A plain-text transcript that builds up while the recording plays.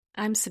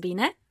I'm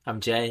Sabine. I'm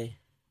Jay.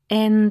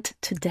 And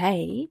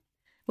today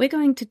we're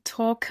going to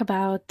talk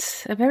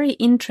about a very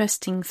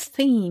interesting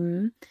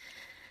theme.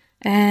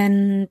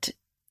 And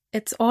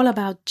it's all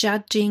about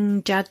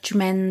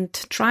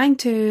judgment, trying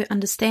to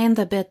understand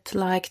a bit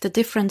like the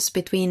difference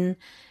between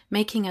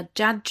making a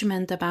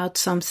judgment about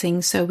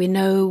something so we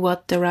know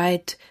what the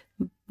right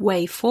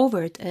way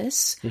forward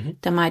is. Mm-hmm.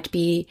 There might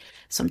be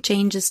some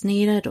changes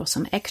needed or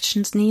some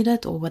actions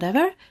needed or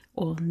whatever,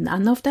 or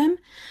none of them.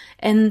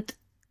 And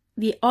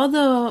the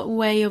other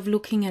way of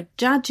looking at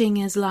judging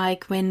is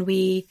like when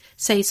we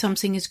say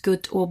something is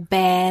good or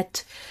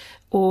bad,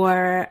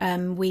 or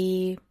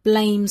we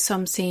blame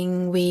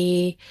something,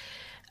 we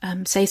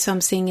say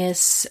something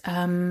is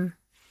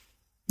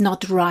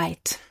not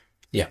right.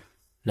 Yeah,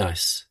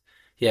 nice.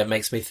 Yeah, it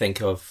makes me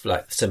think of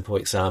like a simple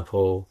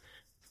example.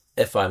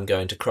 If I'm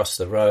going to cross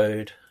the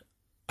road,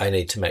 I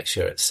need to make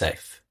sure it's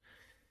safe.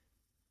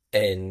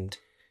 And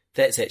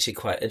that's actually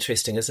quite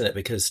interesting, isn't it?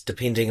 Because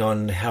depending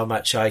on how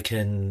much I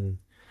can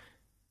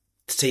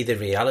see the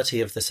reality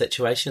of the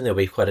situation, there'll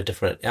be quite a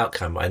different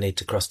outcome. I need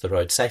to cross the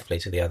road safely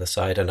to the other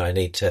side, and I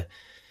need to,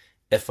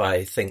 if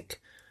I think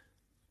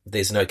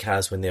there's no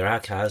cars when there are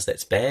cars,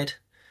 that's bad.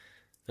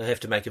 I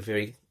have to make a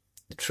very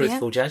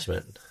truthful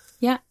judgment.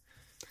 Yeah.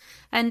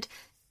 And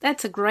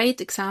that's a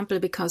great example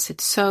because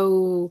it's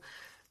so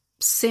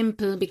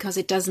simple, because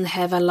it doesn't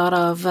have a lot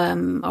of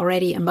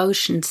already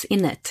emotions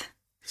in it.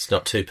 It's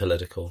not too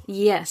political.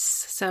 Yes.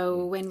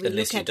 So when we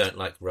unless you don't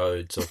like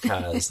roads or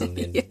cars, and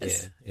then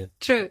yes. yeah.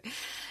 True.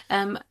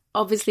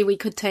 Obviously, we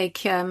could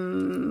take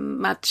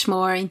much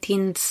more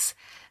intense,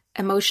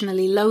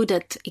 emotionally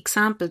loaded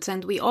examples,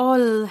 and we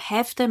all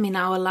have them in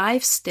our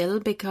lives still,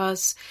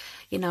 because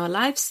in our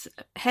lives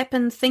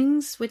happen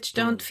things which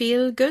don't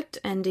feel good,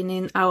 and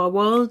in our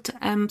world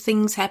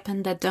things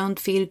happen that don't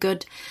feel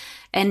good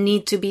and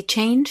need to be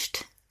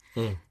changed.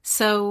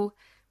 So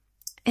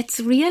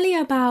it's really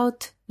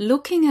about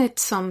looking at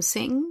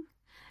something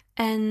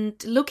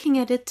and looking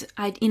at it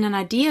in an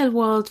ideal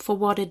world for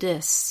what it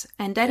is.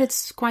 And that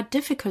is quite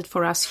difficult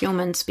for us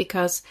humans,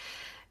 because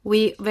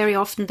we very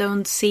often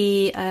don't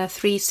see a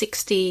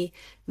 360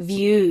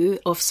 view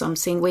of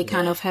something. We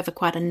kind of have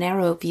quite a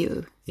narrow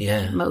view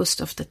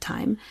most of the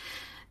time.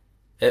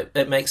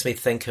 It makes me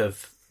think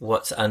of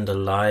what's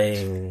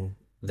underlying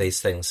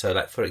these things. So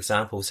like, for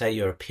example, say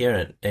you're a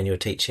parent and you're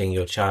teaching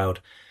your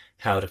child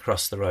how to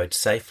cross the road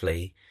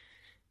safely.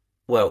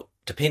 Well,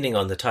 depending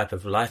on the type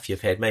of life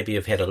you've had, maybe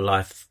if you've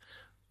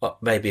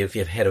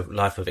had a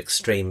life of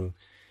extreme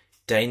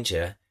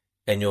danger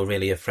and you're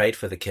really afraid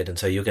for the kid, and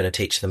so you're going to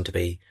teach them to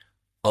be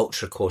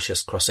ultra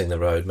cautious crossing the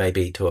road,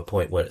 maybe to a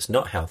point where it's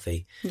not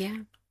healthy. Yeah.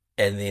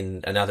 And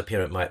then another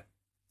parent might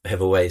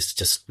have always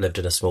just lived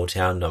in a small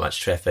town, not much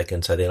traffic,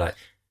 and so they're like,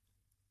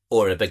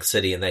 or in a big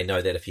city, and they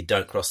know that if you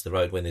don't cross the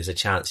road when there's a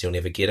chance, you'll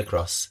never get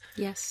across.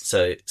 Yes.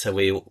 So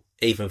we,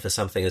 even for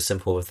something as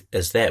simple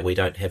as that, we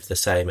don't have the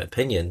same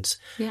opinions.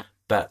 Yeah.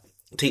 But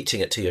teaching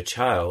it to your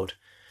child,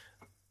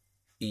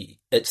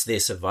 it's their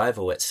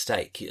survival at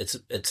stake.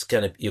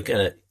 You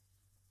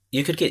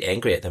could get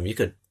angry at them. You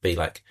could be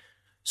like,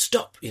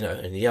 stop,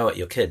 and yell at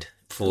your kid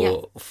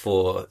for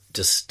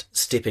just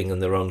stepping in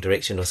the wrong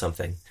direction or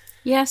something.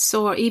 Yes,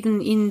 or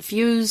even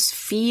infuse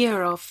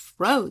fear of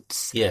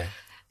roads. Yeah.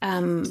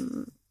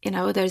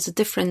 There's a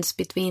difference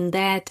between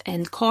that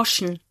and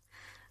caution,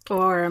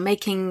 or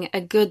making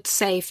a good,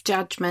 safe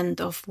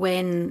judgment of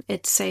when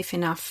it's safe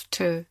enough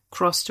to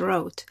cross the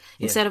road,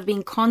 instead of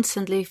being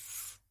constantly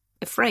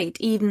afraid,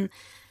 even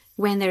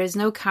when there is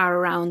no car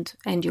around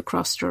and you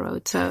cross the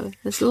road. So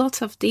there's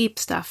lots of deep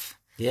stuff.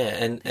 Yeah,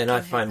 and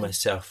I find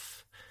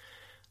myself,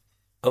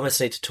 I almost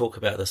need to talk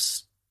about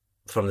this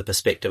from the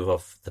perspective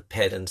of the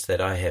patterns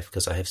that I have,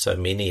 because I have so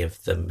many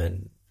of them,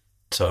 and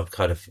so I'm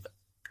kind of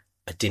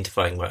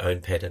identifying my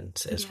own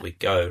patterns as we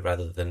go,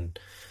 rather than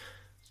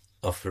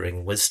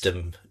offering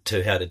wisdom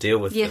to how to deal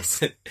with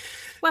them.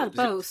 Well,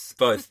 both.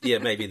 Both, yeah,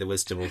 maybe the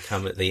wisdom will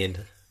come at the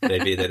end.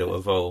 Maybe that'll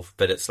evolve.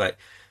 But it's like,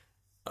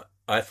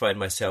 I find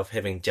myself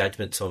having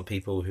judgments on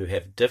people who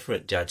have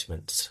different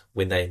judgments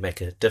when they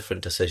make a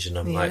different decision.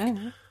 I'm like,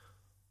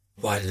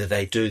 why do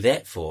they do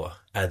that for?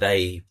 Are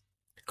they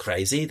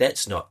crazy?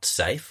 That's not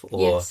safe.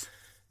 Or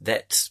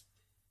that's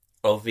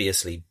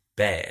obviously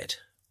bad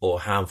or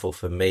harmful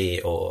for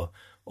me or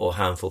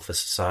harmful for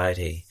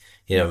society.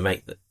 They're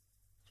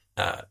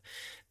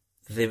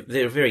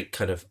very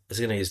kind of, I was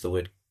going to use the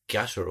word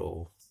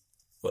guttural.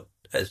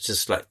 It's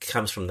just like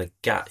comes from the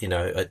gut.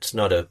 It's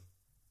not a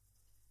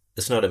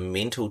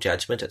mental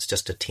judgment. It's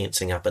just a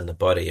tensing up in the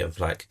body of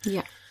like,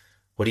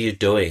 what are you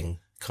doing?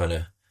 Kind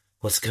of,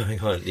 what's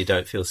going on? You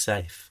don't feel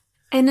safe.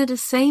 And at the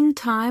same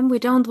time, we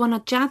don't want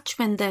to judge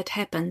when that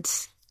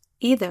happens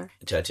either.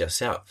 Judge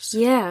ourselves.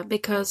 Yeah,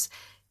 because,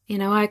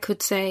 I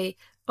could say,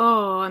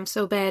 oh, I'm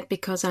so bad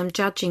because I'm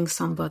judging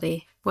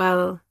somebody.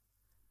 Well,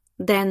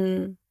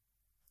 then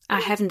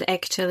I haven't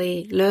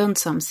actually learned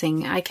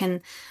something. I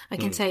can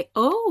say,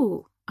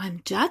 oh,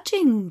 I'm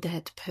judging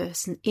that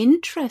person.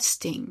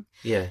 Interesting.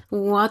 Yeah.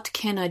 What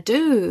can I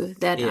do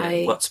that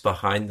What's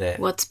behind that?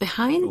 What's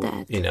behind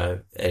that? You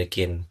know, and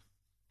again,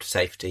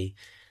 safety.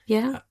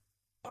 Yeah.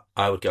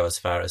 I would go as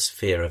far as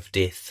fear of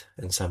death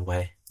in some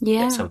way.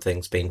 Yeah. That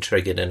something's been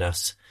triggered in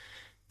us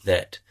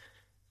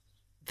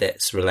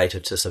that's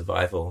related to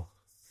survival.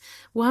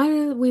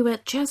 While we were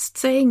just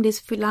saying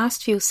these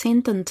last few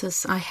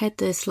sentences, I had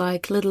this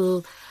like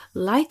little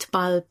light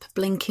bulb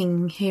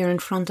blinking here in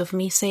front of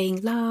me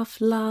saying love,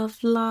 love,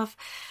 love.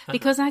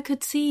 Because I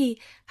could see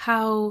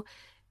how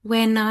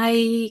when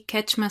I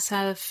catch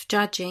myself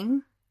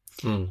judging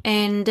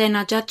and then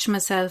I judge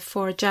myself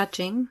for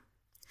judging,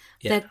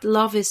 that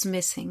love is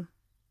missing.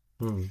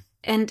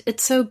 And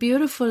it's so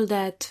beautiful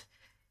that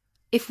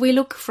if we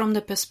look from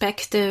the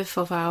perspective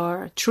of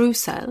our true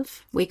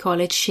self, we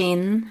call it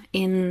Shin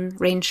in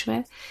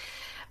Renshui,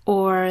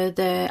 or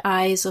the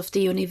eyes of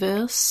the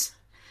universe,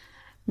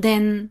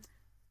 then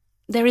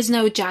there is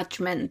no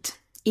judgment.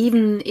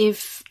 Even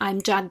if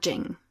I'm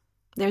judging,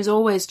 there's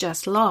always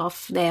just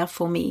love there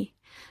for me.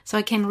 So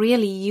I can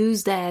really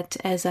use that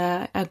as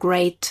a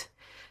great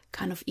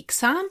kind of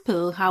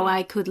example, how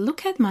I could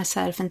look at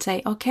myself and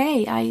say,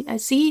 okay, I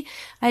see,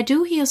 I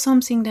do hear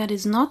something that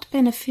is not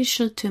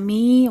beneficial to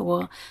me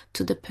or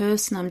to the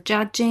person I'm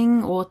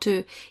judging, or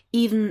to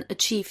even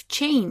achieve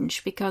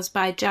change, because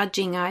by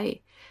judging, I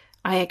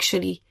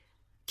actually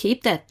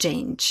keep that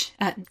change,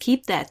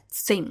 keep that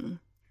thing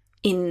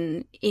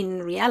in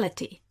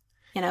reality.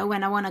 You know,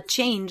 when I want to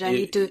change, I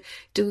need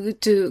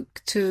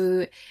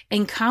to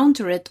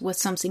encounter it with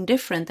something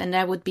different. And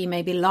that would be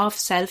maybe love,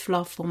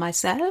 self-love for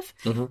myself,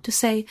 to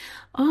say,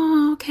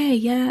 oh, okay,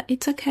 yeah,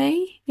 it's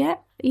okay. Yeah,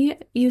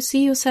 you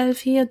see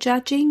yourself here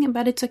judging,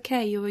 but it's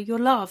okay. You're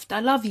loved.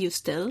 I love you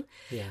still.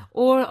 Yeah.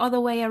 Or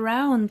other way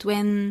around,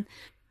 when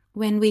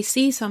we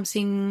see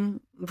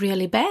something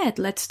really bad,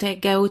 let's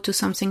go to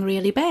something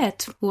really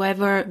bad,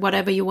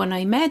 whatever you want to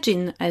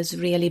imagine as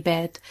really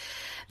bad,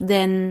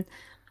 then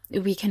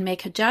we can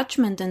make a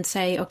judgment and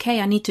say, okay,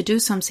 I need to do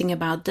something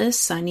about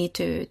this. I need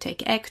to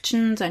take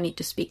actions. I need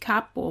to speak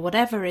up, or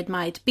whatever it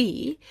might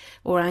be.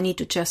 Or I need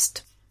to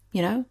just,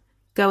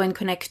 go and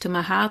connect to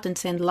my heart and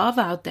send love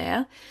out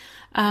there.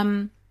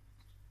 And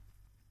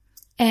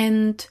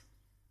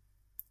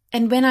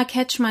when I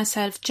catch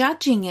myself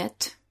judging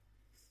it,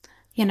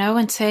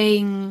 and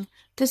saying,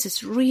 this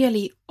is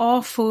really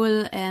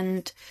awful,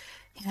 and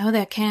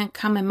there can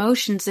come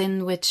emotions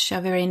in which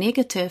are very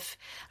negative,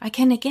 I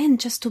can again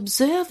just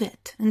observe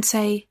it and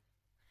say,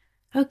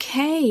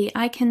 okay,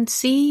 I can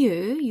see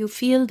you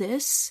feel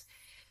this.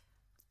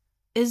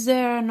 Is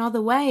there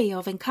another way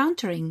of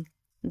encountering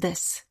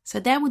this? So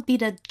that would be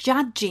the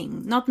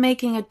judging, not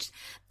making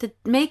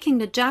making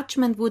the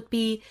judgment would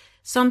be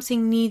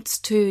something needs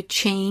to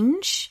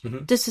change.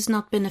 This is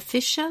not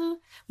beneficial.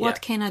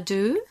 What can I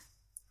do?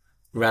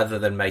 Rather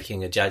than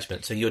making a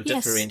judgment. So you're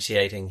Yes.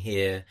 differentiating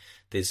here.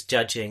 There's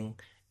judging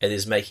and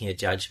there's making a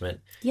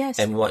judgment. Yes.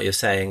 And what you're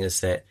saying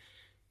is that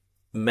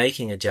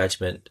making a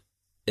judgment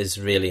is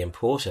really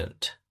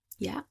important.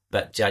 Yeah.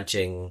 But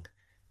judging,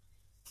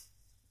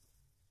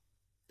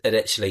 it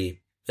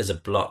actually is a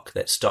block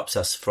that stops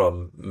us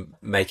from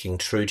making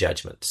true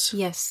judgments.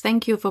 Yes.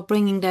 Thank you for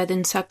bringing that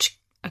in such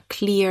a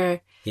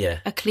clear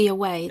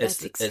way.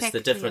 That's exactly it's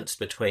the difference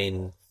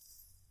between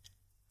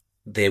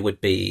there would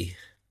be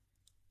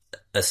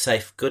a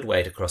safe, good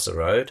way to cross a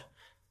road.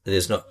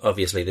 There's not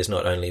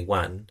only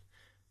one,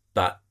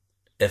 but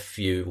if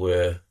you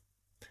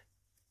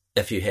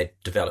had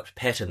developed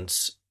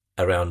patterns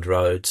around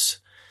roads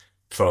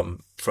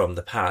from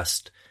the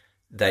past,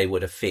 they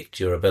would affect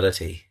your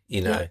ability.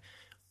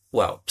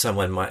 Well,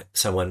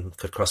 someone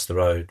could cross the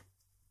road,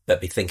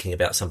 but be thinking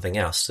about something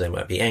else. So they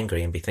might be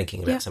angry and be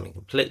thinking about something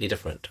completely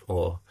different.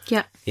 So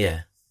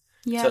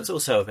it's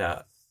also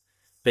about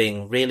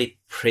being really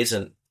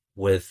present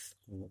with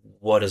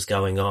what is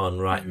going on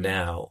right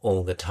now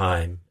all the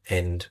time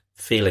and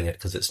feeling it,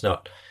 because there's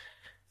not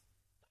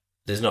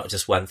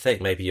just one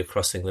thing. Maybe you're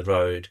crossing the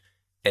road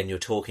and you're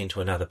talking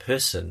to another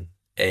person,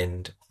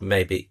 and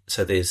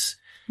so there's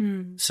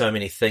so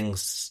many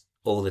things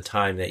all the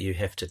time that you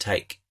have to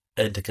take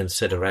into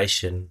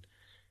consideration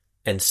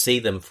and see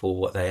them for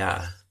what they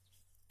are.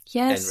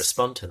 Yes. And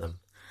respond to them.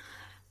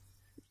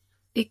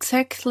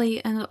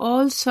 Exactly. And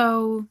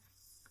also,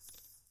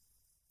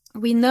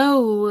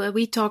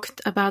 we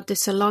talked about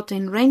this a lot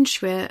in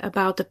Renshui,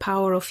 about the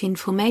power of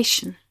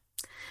information,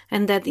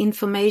 and that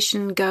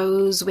information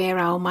goes where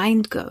our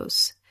mind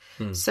goes.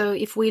 So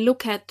if we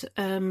look at,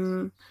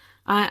 I'm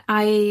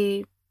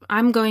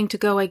going to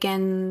go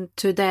again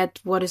to that,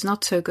 what is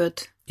not so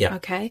good. Yeah.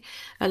 Okay.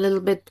 A little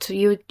bit,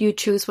 you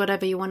choose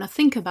whatever you want to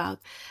think about.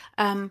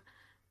 When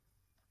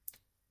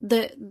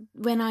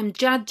I'm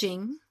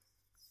judging,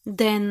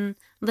 then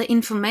the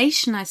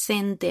information I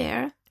send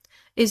there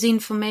is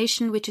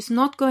information which is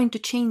not going to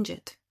change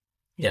it.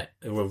 Yeah,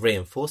 it will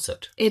reinforce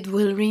it. It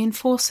will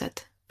reinforce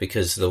it.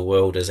 Because the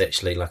world is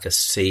actually like a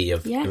sea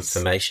of Yes.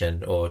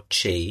 information, or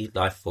chi,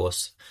 life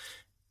force,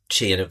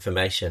 chi and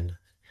information.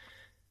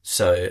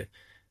 So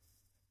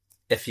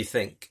if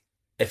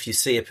you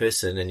see a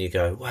person and you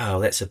go, wow,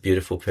 that's a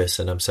beautiful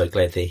person, I'm so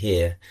glad they're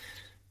here.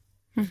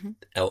 Mm-hmm.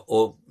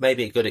 Or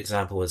maybe a good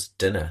example is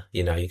dinner.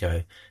 You know, you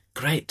go,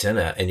 great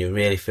dinner, and you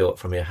really feel it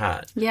from your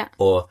heart. Yeah.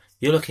 Or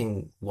you're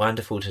looking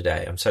wonderful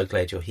today, I'm so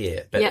glad you're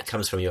here. But Yeah. it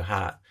comes from your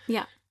heart.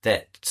 Yeah.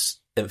 That's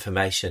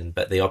information.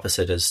 But the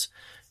opposite is,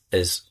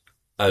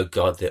 oh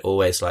God, they're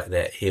always like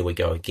that. Here we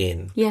go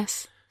again.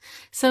 Yes.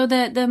 So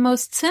the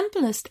most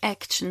simplest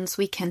actions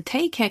we can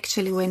take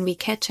actually when we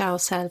catch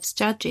ourselves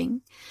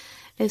judging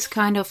is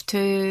kind of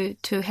to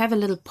have a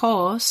little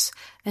pause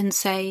and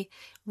say,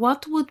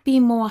 what would be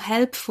more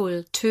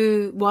helpful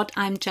to what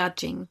I'm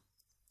judging?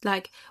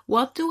 Like,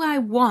 what do I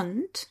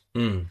want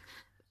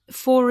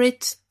for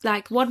it?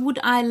 Like, what would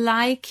I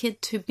like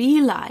it to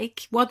be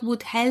like? What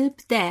would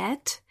help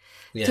that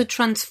to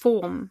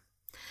transform?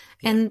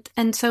 Yeah.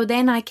 And so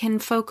then I can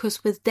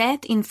focus with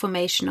that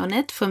information on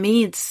it. For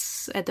me,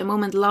 it's at the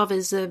moment, love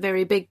is a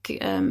very big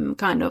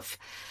kind of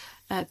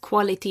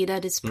quality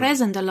that is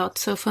present a lot.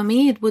 So for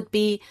me, it would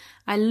be,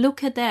 I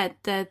look at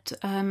that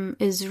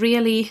is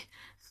really,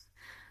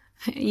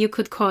 you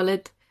could call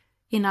it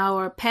in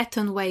our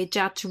pattern way,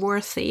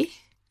 judge-worthy.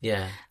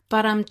 Yeah.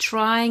 But I'm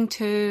trying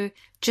to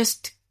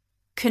just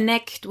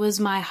connect with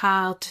my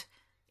heart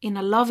in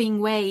a loving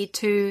way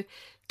to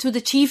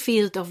the chi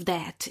field of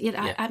that.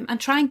 I'm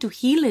trying to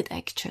heal it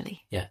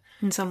actually. Yeah.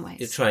 In some ways.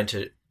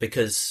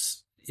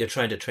 You're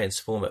trying to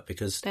transform it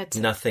because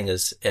nothing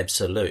is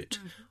absolute.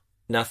 Mm-hmm.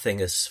 Nothing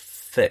is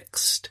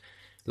fixed.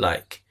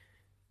 Like,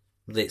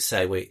 let's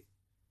say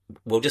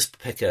we'll just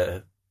pick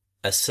a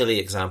silly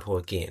example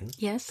again.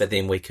 Yes. But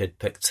then we could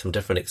pick some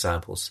different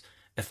examples.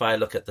 If I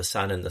look at the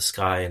sun in the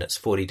sky and it's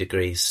 40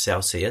 degrees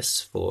Celsius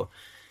for,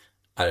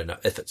 I don't know,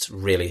 if it's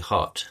really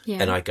hot,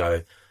 and I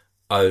go,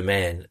 oh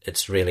man,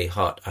 it's really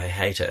hot, I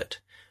hate it.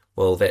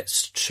 Well,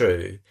 that's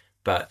true,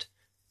 but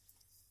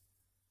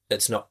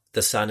it's not,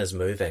 the sun is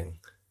moving.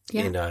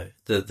 Yeah. You know,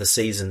 the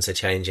seasons are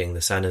changing,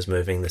 the sun is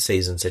moving, the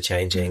seasons are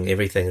changing,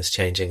 everything is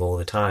changing all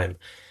the time.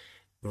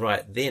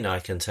 Right then I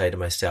can say to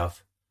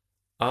myself,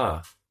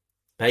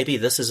 maybe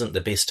this isn't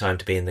the best time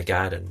to be in the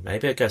garden.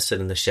 Maybe I go sit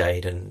in the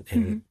shade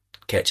and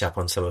catch up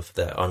on some of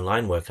the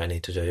online work I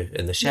need to do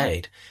in the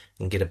shade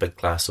and get a big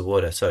glass of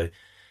water. So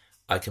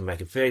I can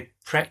make a very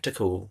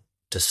practical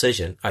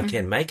decision. I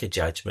can make a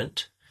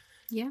judgment,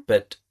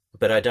 but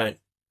I don't,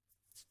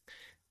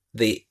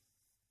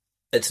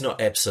 it's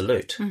not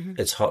absolute.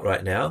 It's hot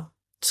right now.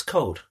 It's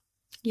cold.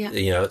 Yeah.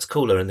 You know, it's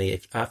cooler in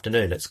the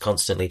afternoon. It's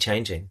constantly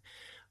changing.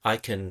 I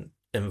can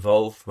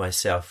involve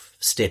myself,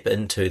 step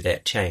into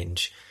that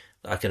change.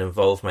 I can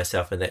involve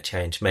myself in that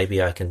change.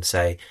 Maybe I can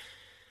say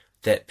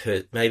that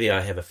maybe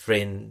I have a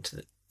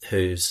friend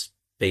who's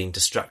being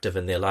destructive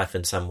in their life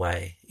in some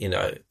way, you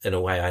know, in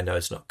a way I know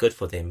is not good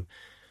for them.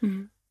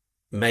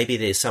 Maybe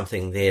there's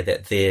something there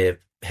that they're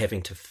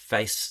having to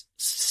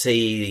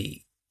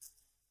see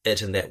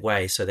it in that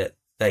way so that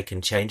they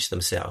can change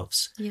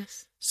themselves.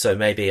 Yes. So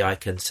maybe I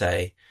can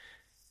say,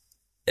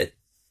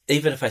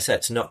 even if I say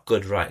it's not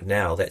good right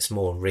now, that's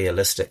more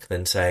realistic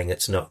than saying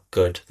it's not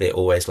good, they're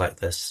always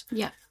like this.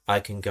 Yeah. I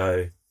can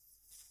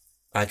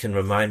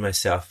remind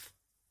myself,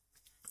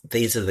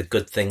 these are the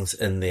good things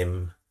in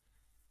them.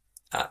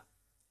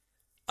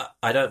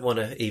 I don't want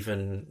to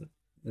even,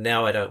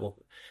 now I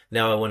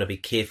want to be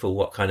careful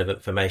what kind of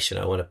information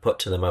I want to put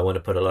to them. I want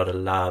to put a lot of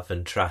love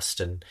and trust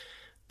and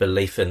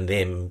belief in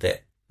them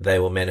that they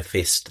will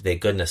manifest their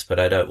goodness, but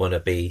I don't want to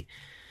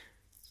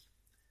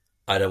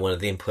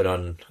then put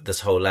on this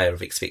whole layer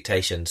of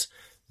expectations.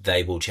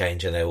 They will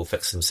change and they will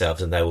fix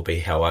themselves and they will be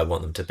how I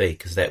want them to be,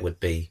 because that would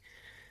be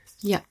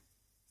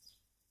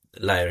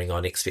layering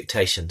on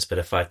expectations. But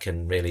if I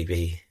can really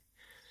be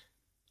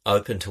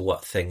open to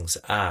what things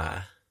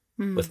are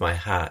with my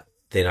heart,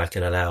 then I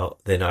can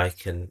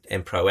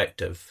am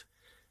proactive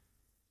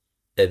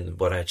in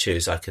what I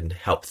choose. I can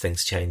help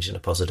things change in a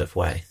positive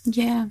way.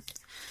 Yeah.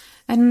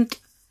 And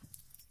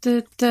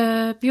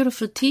the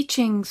beautiful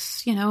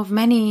teachings, you know, of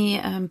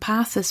many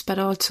paths, but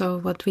also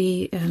what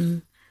we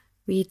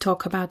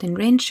talk about in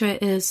Renshu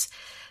is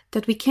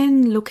that we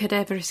can look at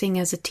everything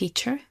as a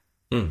teacher.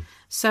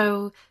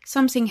 So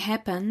something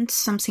happened,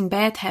 something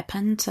bad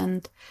happened,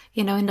 and,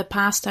 you know, in the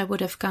past I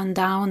would have gone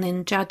down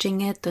in judging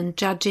it and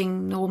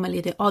judging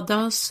normally the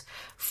others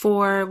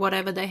for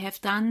whatever they have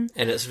done.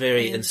 And it's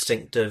very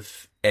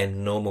instinctive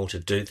and normal to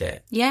do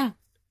that. Yeah.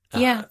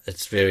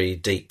 It's very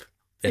deep.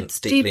 It's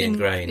deeply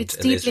ingrained. It's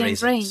deeply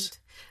ingrained.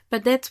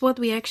 But that's what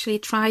we actually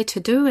try to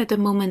do at the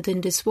moment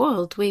in this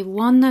world. We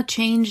want to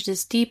change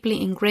these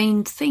deeply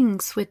ingrained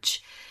things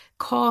which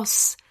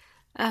cause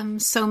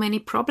so many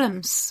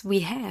problems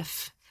we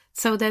have,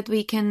 so that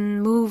we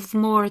can move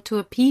more to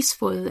a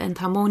peaceful and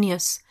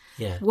harmonious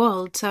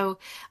world. So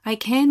I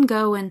can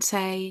go and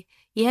say,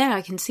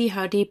 I can see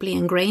how deeply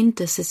ingrained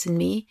this is in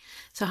me.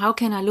 So how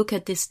can I look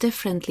at this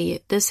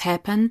differently? This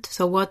happened.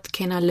 So what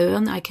can I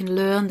learn? I can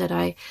learn that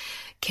I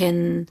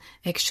can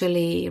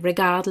actually,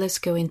 regardless,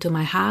 go into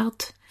my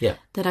heart. Yeah.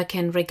 That I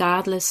can,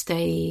 regardless,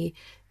 stay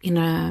in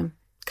a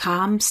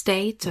calm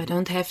state. I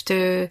don't have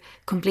to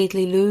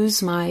completely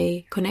lose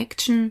my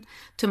connection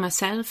to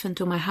myself and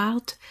to my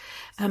heart.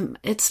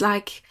 It's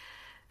like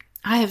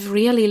I have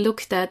really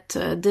looked at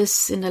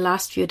this in the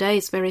last few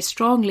days very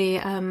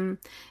strongly.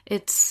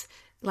 It's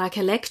like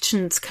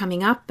elections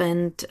coming up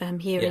and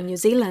here in New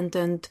Zealand,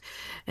 and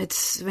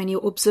it's when you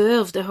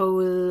observe the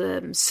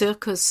whole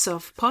circus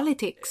of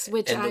politics,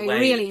 which I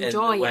really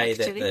enjoy. And the way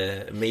actually.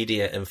 that the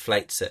media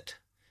inflates it.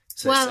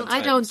 So well,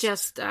 I don't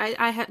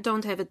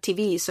don't have a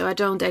TV, so I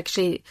don't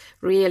actually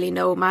really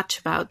know much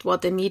about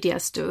what the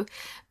medias do.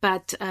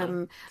 But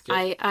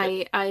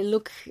I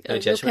look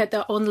at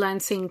the online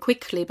thing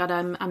quickly, but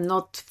I'm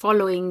not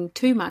following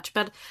too much.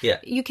 But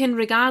you can,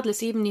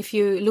 regardless, even if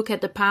you look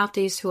at the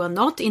parties who are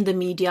not in the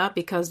media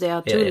because they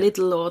are too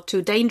little or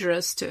too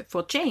dangerous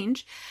for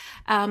change,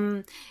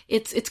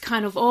 it's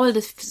kind of all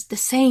the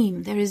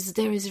same. There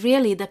is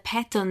really the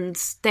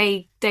patterns.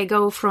 They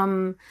go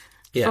from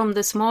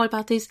the small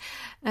parties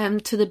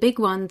to the big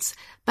ones.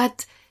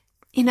 But,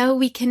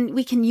 we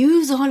can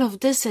use all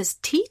of this as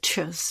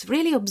teachers.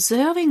 Really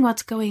observing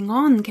what's going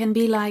on can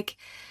be like,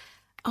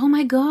 oh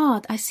my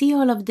God, I see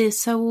all of this.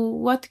 So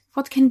what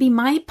can be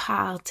my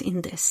part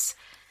in this?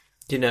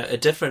 A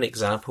different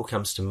example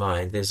comes to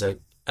mind. There's a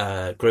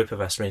group of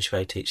us Ren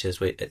Shui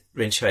teachers.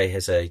 Ren Shui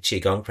has a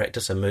Qigong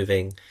practice, a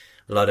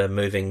lot of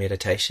moving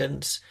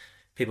meditations.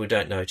 People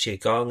don't know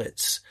Qigong.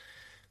 It's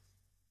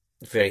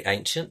very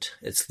ancient.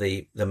 It's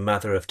the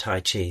mother of Tai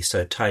Chi.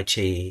 So Tai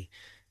Chi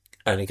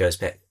only goes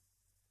back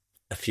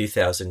a few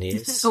thousand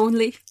years.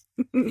 Only.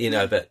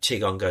 But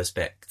Qigong goes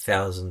back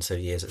thousands of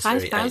years. It's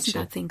 5,000, very ancient.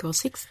 I think, or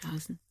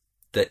 6,000.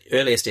 The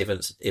earliest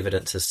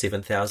evidence is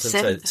 7,000.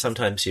 So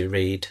sometimes you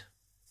read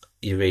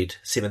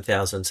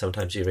 7,000,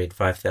 sometimes you read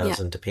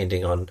 5,000,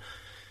 depending on,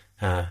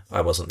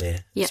 I wasn't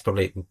there. Yeah. It's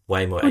probably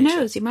way more ancient. Who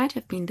knows? You might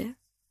have been there.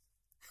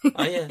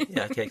 Oh, yeah.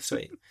 Yeah, okay,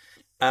 sweet.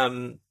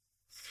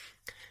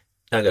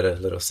 I got a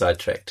little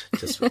sidetracked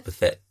just with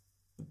that.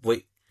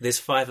 There's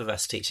 5 of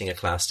us teaching a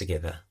class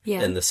together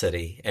in the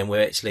city, and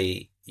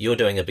you're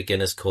doing a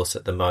beginner's course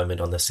at the moment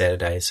on the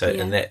Saturday,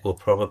 and that will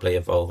probably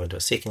evolve into a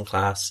second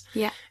class,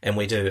 and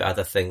we do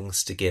other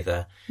things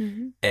together.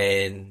 Mm-hmm.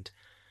 And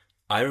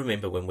I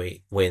remember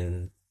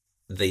when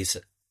these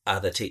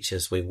other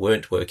teachers, we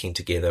weren't working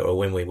together, or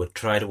when we would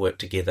try to work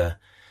together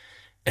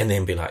and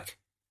then be like,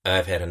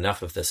 I've had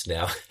enough of this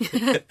now.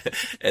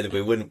 And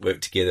we wouldn't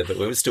work together, but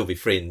we would still be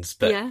friends.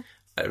 But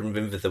I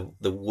remember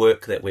the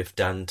work that we've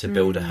done to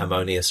build a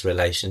harmonious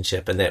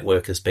relationship, and that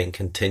work has been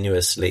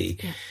continuously,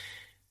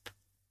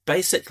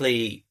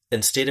 basically,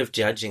 instead of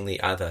judging the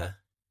other,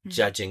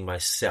 judging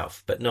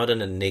myself, but not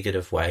in a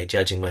negative way,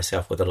 judging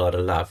myself with a lot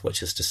of love,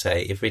 which is to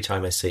say, every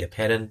time I see a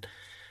pattern,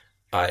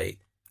 I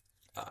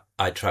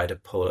try to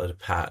pull it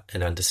apart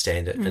and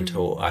understand it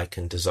until I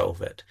can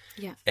dissolve it.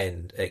 Yeah.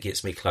 And it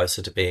gets me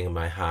closer to being in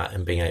my heart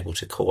and being able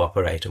to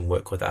cooperate and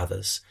work with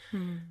others.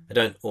 I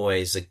don't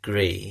always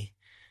agree.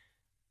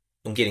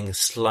 I'm getting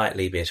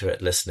slightly better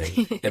at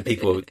listening, and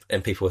people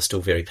are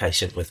still very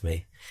patient with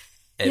me.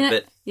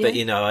 But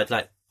I'd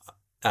like,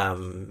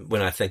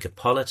 when I think of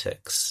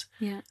politics,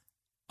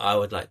 I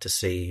would like to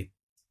see,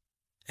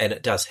 and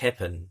it does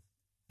happen,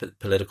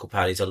 political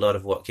parties, a lot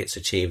of what gets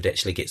achieved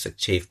actually gets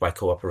achieved by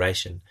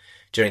cooperation.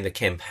 During the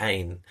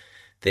campaign,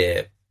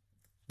 they're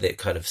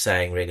kind of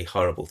saying really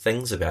horrible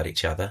things about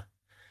each other,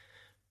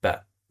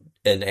 but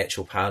in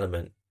actual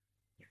parliament,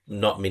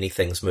 not many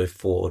things move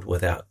forward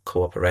without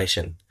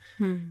cooperation.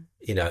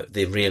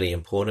 The really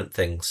important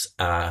things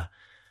are,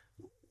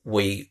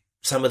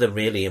 some of the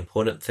really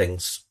important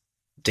things,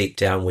 deep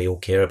down, we all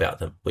care about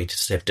them. We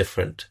just have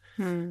different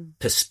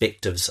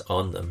perspectives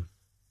on them.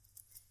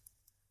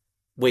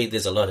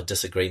 There's a lot of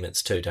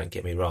disagreements too, don't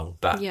get me wrong,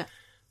 but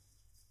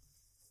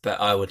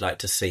I would like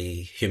to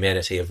see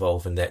humanity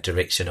evolve in that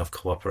direction of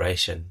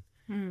cooperation.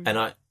 And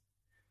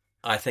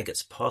I think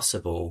it's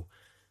possible,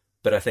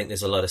 but I think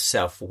there's a lot of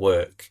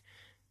self-work,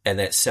 and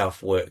that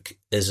self-work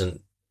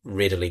isn't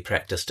readily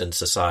practiced in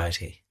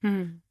society,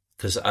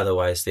 because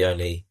otherwise the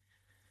only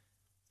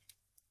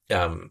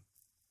the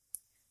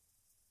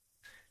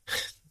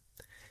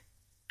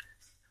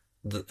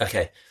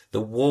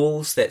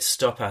walls that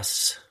stop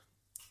us,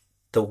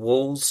 the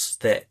walls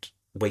that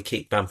we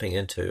keep bumping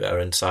into are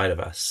inside of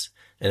us,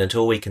 and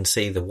until we can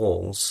see the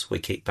walls, we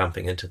keep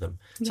bumping into them.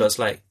 So it's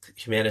like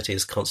humanity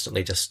is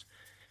constantly just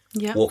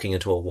walking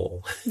into a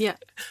wall.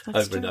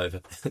 Over and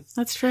over.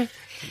 That's true.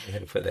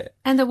 For that.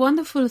 And the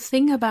wonderful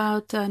thing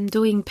about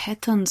doing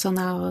patterns on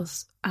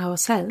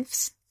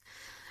ourselves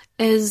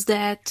is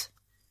that,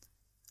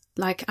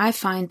 like, I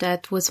find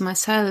that with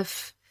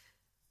myself,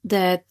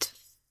 that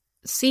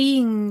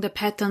seeing the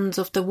patterns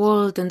of the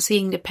world and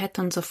seeing the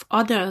patterns of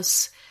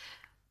others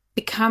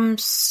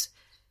becomes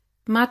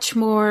much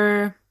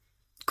more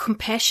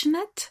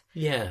compassionate.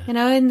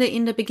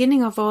 In the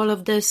beginning of all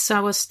of this, I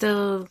was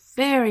still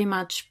very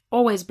much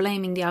always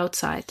blaming the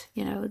outside.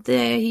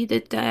 There he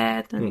did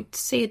that, and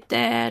said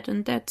that,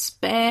 and that's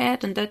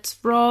bad, and that's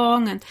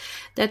wrong, and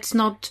that's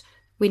not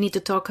we need to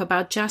talk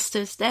about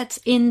justice. That's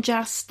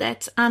unjust,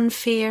 that's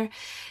unfair.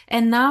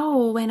 And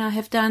now when I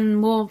have done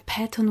more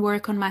pattern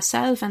work on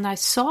myself, and I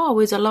saw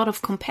with a lot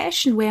of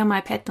compassion where my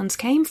patterns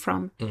came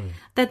from,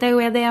 that they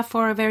were there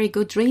for a very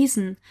good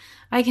reason,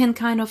 I can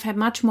kind of have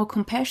much more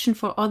compassion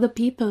for other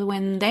people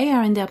when they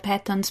are in their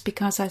patterns,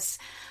 because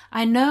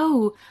I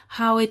know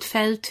how it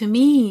felt to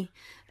me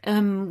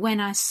when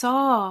I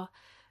saw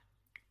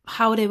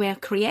how they were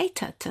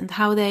created and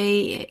how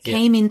they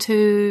came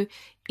into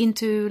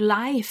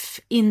life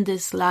in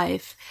this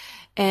life.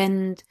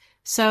 And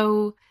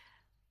so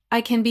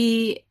I can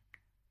be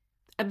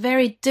a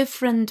very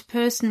different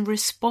person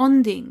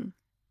responding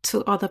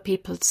to other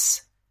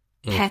people's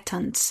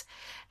patterns.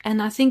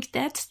 And I think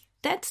that's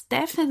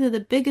definitely the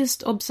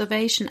biggest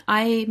observation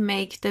I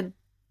make, the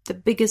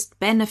biggest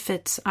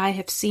benefits I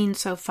have seen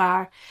so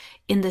far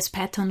in this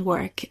pattern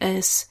work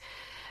is,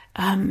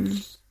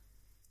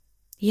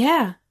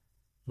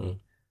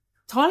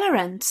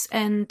 tolerance.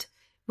 And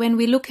when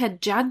we look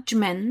at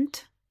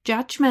judgment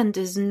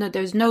is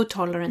there's no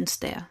tolerance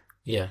there.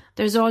 Yeah.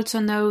 There's also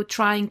no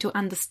trying to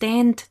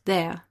understand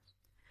there,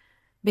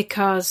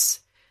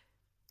 because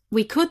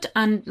we could,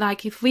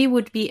 if we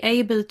would be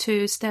able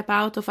to step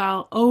out of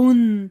our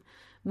own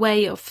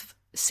way of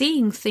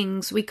seeing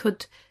things, we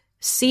could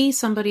see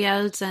somebody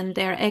else and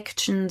their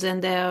actions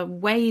and their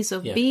ways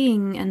of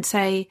being and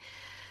say,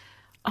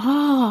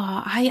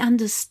 oh, I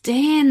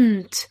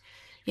understand,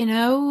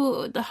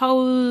 the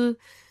whole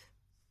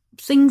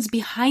things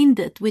behind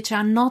it, which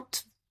are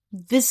not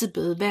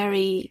visible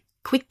very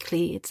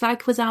quickly. It's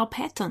like with our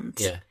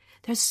patterns. Yeah.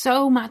 There's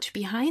so much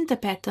behind the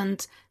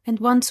patterns. And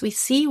once we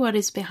see what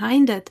is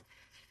behind it,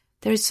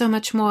 there is so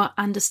much more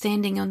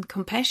understanding and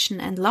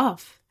compassion and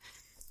love.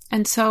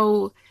 And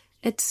so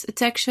it's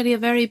actually a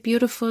very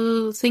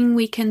beautiful thing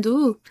we can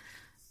do.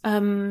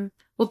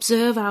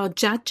 Observe our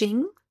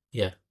judging.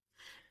 Yeah.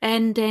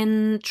 And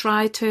then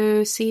try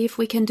to see if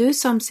we can do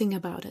something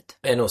about it.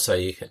 And also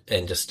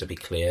and just to be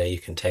clear, you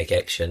can take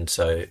action.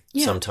 So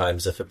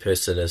sometimes if a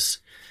person is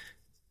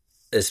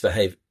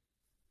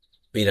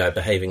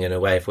behaving in a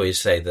way, if we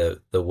say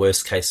the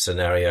worst case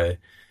scenario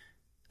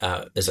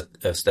is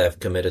if they've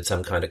committed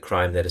some kind of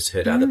crime that has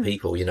hurt other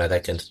people,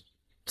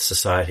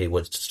 society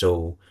would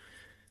still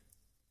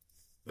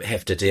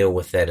have to deal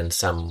with that in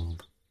some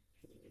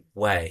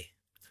way.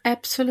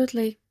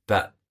 Absolutely.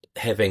 But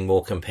having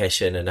more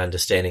compassion and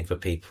understanding for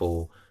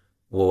people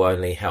will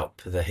only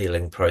help the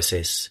healing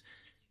process.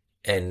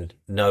 And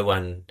no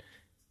one,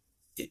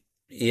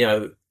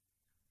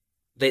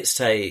 let's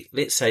say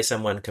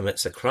someone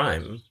commits a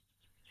crime.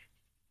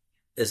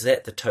 Is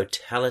that the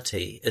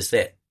totality? Is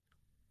that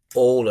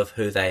all of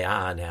who they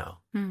are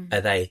now?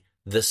 Are they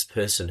this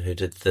person who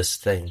did this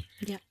thing?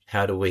 Yeah.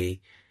 How do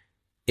we,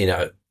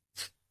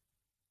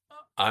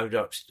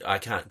 I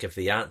can't give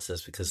the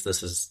answers because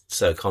this is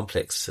so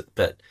complex,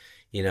 but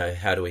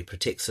how do we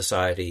protect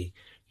society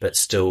but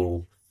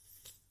still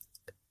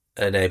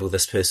enable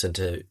this person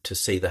to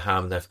see the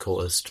harm they've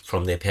caused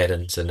from their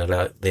patterns and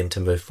allow them to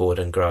move forward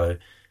and grow?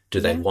 Do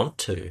they want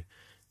to?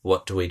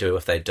 What do we do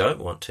if they don't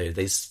want to?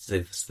 These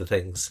are the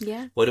things.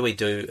 Yeah. What do we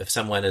do if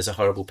someone is a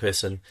horrible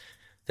person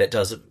that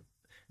doesn't?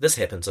 This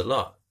happens a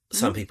lot.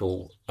 Some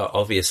people are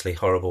obviously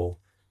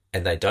horrible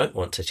and they don't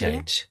want to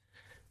change.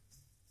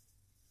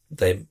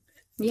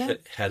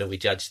 How do we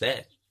judge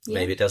that? Yeah.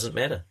 Maybe it doesn't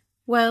matter.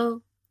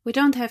 Well, we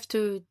don't have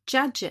to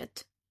judge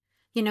it.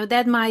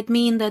 That might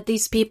mean that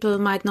these people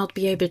might not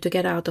be able to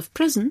get out of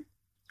prison.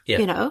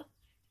 Yeah.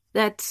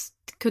 That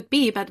could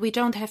be, but we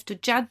don't have to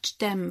judge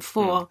them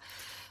for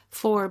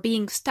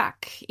being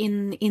stuck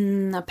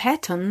in a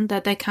pattern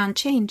that they can't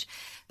change.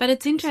 But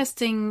it's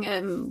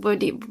interesting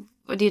what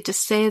you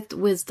just said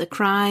with the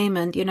crime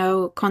and,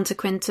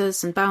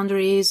 consequences and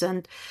boundaries.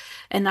 And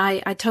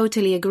I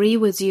totally agree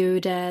with you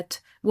that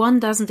one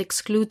doesn't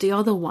exclude the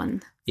other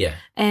one. Yeah.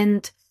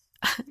 And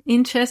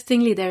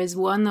interestingly, there is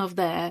one of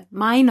the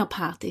minor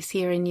parties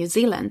here in New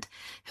Zealand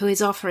who is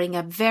offering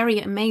a very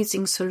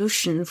amazing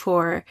solution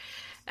for,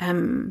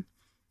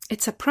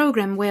 it's a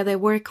program where they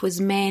work with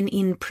men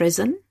in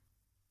prison.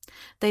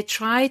 They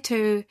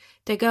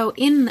go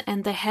in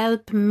and they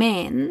help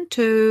men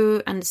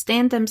to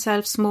understand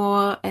themselves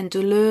more and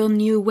to learn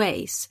new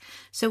ways.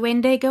 So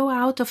when they go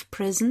out of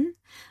prison,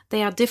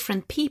 they are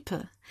different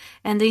people.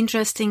 And the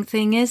interesting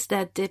thing is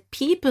that the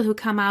people who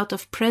come out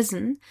of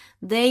prison,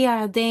 they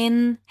are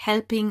then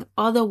helping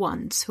other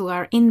ones who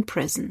are in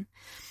prison.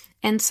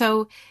 And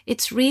so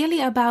it's really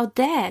about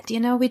that.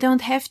 We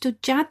don't have to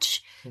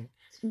judge,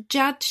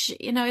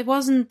 it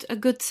wasn't a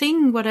good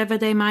thing, whatever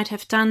they might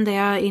have done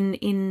there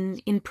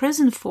in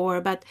prison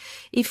for. But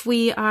if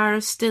we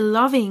are still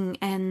loving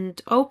and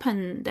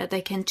open that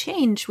they can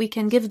change, we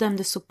can give them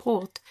the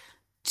support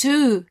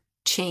to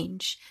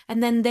change.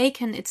 And then they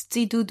can, it's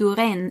Zidu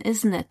Duren,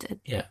 isn't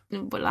it? Yeah.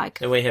 And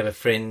we have a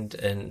friend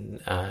in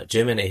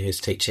Germany who's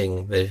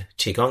teaching the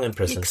Qigong in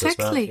prisons as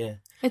well. Yeah.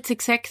 It's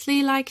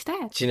exactly like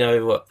that. Do you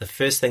know what? The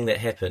first thing that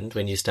happened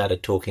when you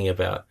started talking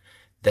about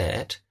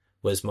that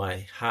was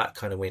my heart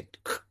kind of went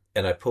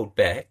and I pulled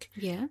back,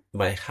 Yeah.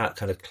 my heart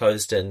kind of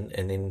closed in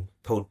and then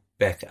pulled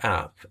back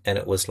up. And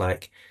it was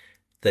like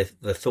the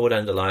thought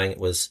underlying it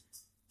was,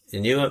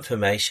 new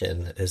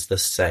information, is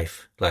this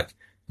safe? Like,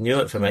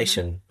 new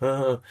information.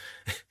 Oh.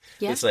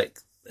 Yeah. It's like,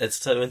 it's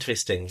so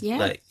interesting. Yeah.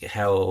 Like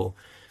how,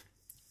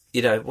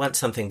 once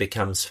something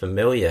becomes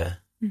familiar,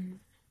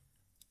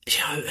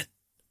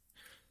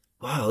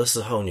 wow, this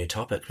is a whole new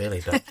topic,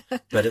 really.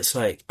 But it's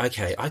like,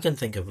 okay, I can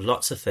think of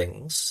lots of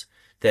things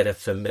that are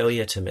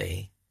familiar to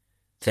me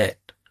that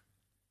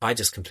I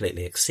just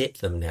completely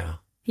accept them now.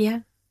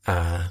 Yeah.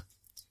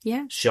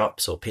 Yeah.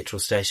 Shops or petrol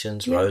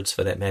stations, roads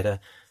for that matter,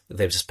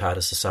 they're just part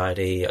of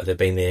society. They've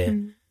been there.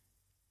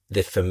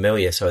 They're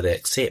familiar, so they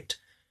accept.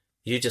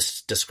 You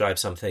just describe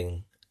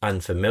something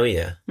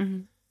unfamiliar.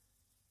 And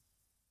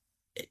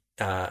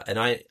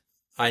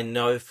I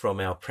know from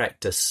our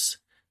practice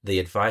the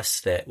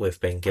advice that we've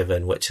been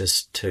given, which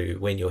is to,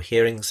 when you're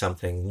hearing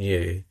something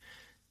new,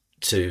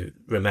 to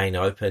remain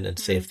open and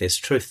see if there's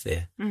truth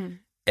there.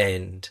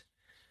 And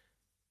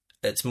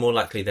it's more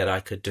likely that I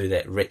could do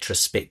that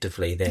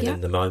retrospectively than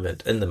in the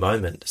moment. In the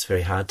moment, it's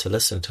very hard to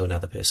listen to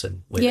another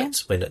person when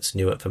it's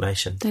new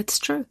information. That's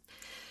true.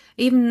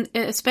 Even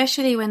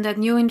especially when that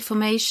new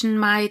information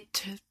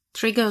might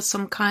trigger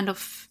some kind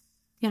of,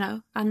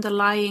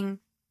 underlying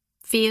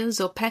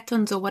fears or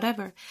patterns or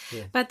whatever.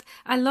 Yeah. But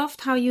I loved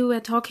how you were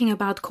talking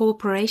about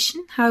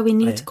cooperation, how we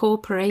need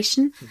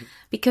cooperation,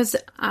 because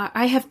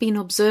I have been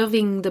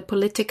observing the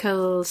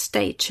political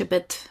stage a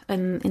bit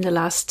in the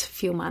last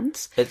few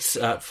months. It's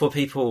for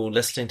people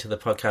listening to the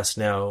podcast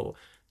now,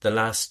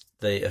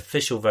 the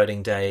official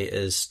voting day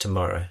is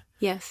tomorrow.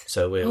 Yes.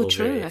 So we're all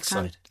very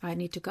excited. I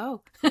need to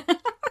go.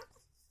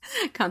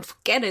 Can't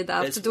forget it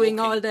after doing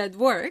all that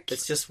work.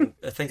 It's just,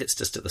 I think it's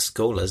just at the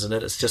school, isn't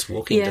it? It's just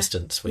walking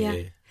distance for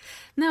you.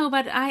 No,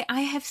 but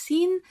I have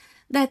seen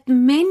that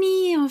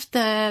many of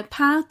the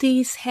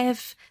parties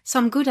have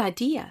some good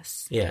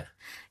ideas. Yeah.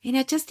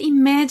 Just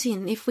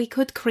imagine if we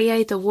could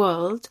create a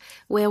world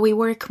where we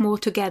work more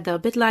together, a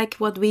bit like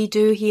what we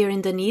do here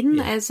in Dunedin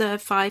as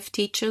 5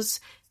 teachers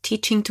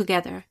teaching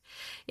together.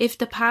 If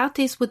the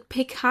parties would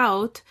pick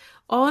out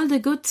all the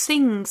good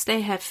things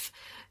they have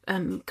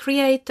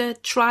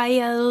created,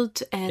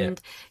 trialed, and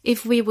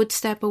if we would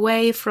step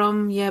away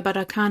from, but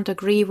I can't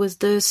agree with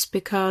this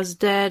because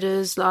that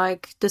is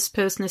like, this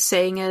person is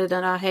saying it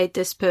and I hate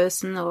this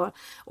person or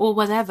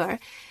whatever,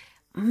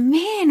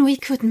 man, we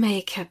could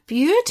make a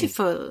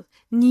beautiful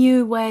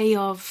new way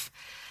of,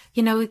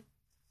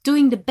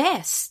 doing the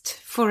best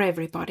for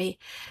everybody.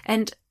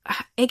 And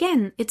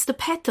again, it's the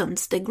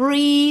patterns, the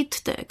greed,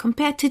 the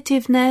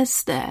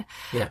competitiveness, the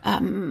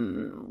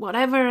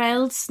whatever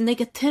else,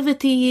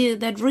 negativity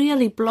that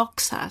really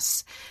blocks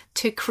us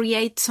to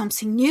create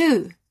something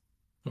new,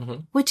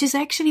 which is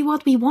actually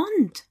what we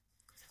want.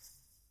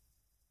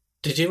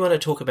 Did you want to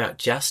talk about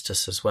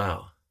justice as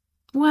well?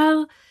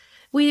 Well,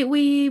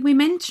 we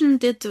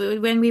mentioned it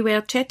when we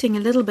were chatting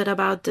a little bit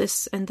about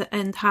this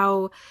and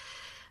how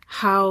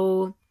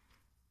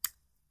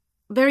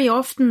very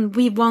often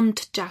we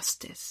want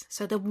justice.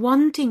 So the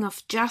wanting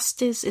of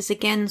justice is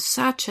again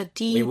such a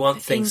deep We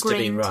want things to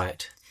be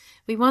right.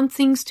 We want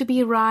things to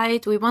be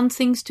right. We want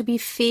things to be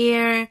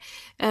fair.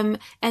 And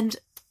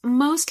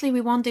mostly we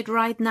want it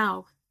right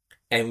now.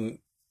 And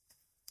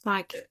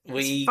like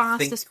we as fast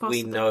think as possible.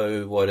 We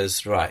know what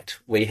is right.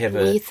 We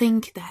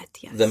think that,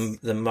 yes.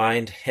 The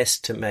mind has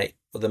to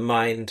the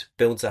mind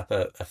builds up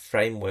a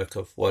framework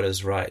of what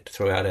is right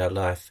throughout our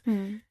life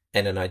and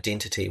an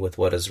identity with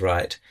what is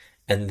right.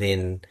 And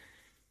then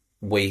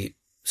we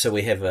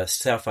have a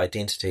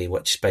self-identity,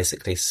 which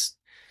basically is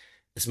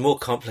more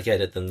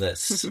complicated than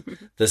this.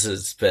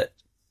 But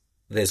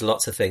there's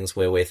lots of things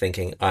where we're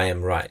thinking, I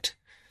am right.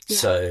 Yeah.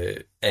 So,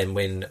 and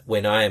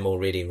when I am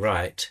already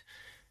right,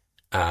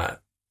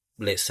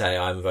 let's say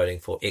I'm voting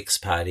for X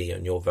party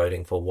and you're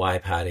voting for Y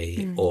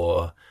party,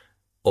 or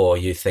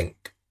you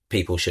think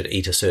people should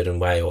eat a certain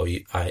way, or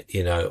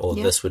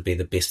this would be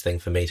the best thing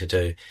for me to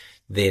do,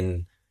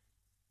 then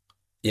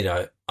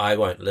I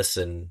won't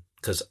listen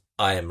because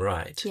I am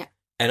right. Yeah.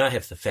 And I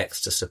have the facts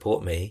to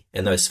support me,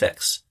 and those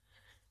facts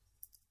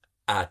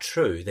are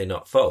true. They're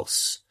not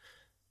false.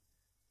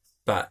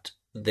 But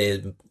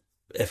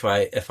if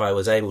I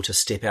was able to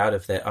step out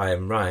of that I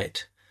am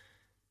right,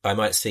 I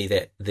might see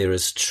that there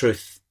is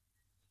truth.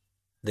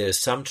 There is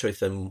some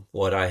truth in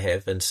what I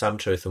have and some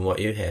truth in what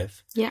you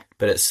have. Yeah.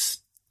 But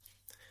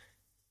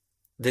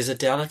there's a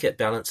delicate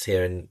balance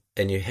here,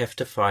 and you have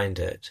to find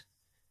it.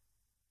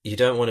 You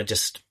don't want to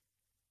just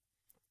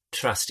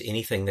trust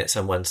anything that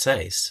someone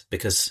says,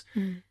 because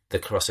the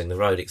crossing the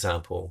road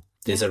example,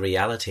 there's a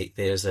reality,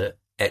 there's an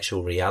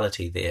actual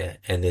reality there,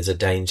 and there's a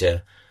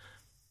danger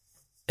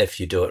if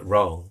you do it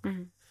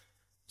wrong.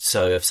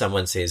 So if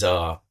someone says,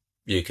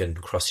 you can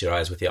cross your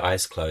eyes with your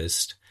eyes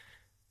closed,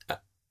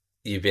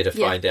 you better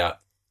find out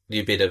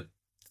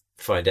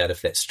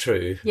if that's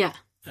true. Yeah.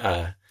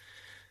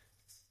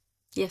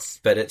 Yes.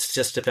 But it's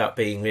just about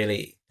being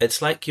really,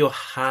 it's like your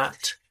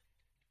heart,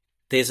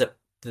 there's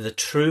the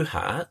true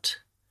heart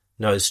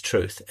knows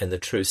truth and the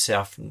true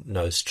self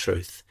knows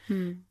truth.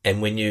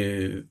 And when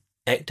you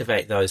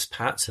activate those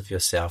parts of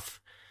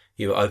yourself,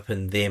 you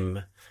open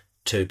them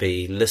to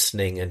be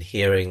listening and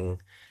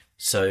hearing.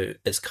 So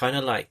it's kind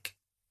of like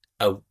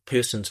a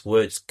person's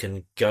words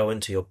can go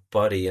into your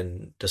body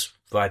and just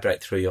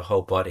vibrate through your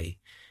whole body,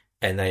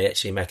 and they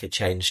actually make a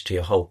change to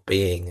your whole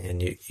being,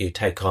 and you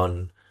take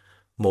on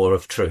more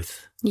of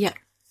truth. Yeah.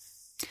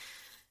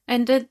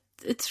 And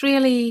it's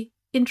really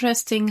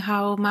interesting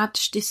how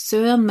much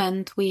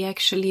discernment we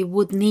actually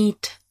would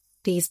need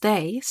these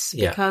days,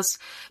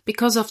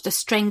 because of the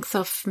strength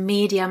of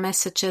media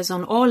messages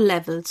on all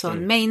levels,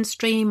 on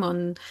mainstream,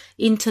 on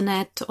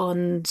internet,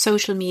 on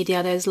social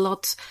media. There's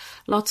lots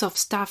of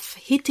stuff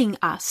hitting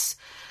us.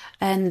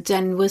 And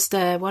then with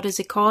the, what is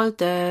it called?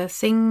 The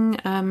thing,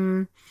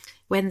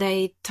 when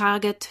they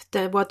target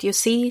what you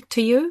see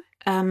to you,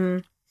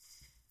 on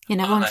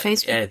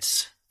Facebook.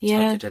 Ads.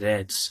 Yeah. Targeted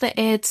ads. The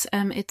ads,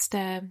 it's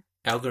the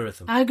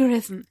algorithm,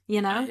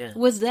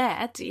 with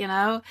that,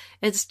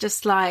 it's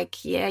just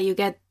like, you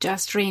get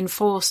just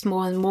reinforced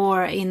more and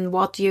more in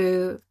what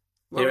you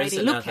already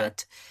look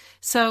at.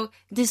 So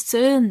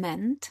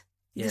discernment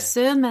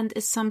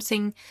is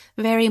something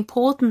very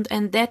important.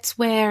 And that's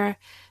where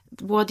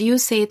what you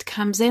said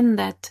comes in,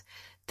 that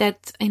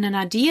in an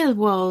ideal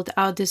world,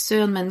 our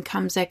discernment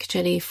comes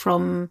actually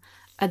from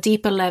a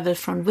deeper level,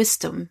 from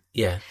wisdom.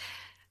 Yeah.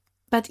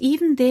 But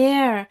even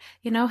there,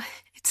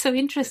 it's so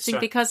interesting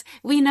because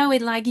we know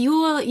it, like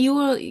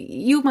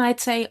you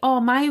might say, oh,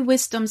 my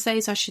wisdom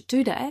says I should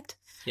do that.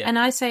 Yeah. And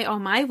I say, oh,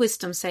 my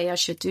wisdom say I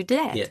should do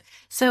that. Yeah.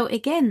 So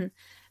again,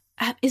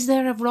 is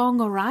there a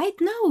wrong or right?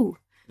 No.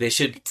 There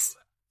should.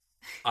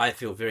 I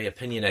feel very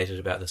opinionated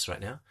about this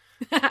right now.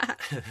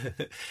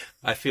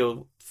 I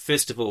feel,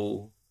 first of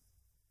all,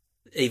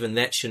 even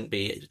that shouldn't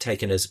be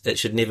taken it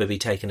should never be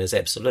taken as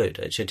absolute.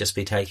 It should just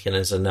be taken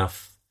as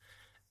enough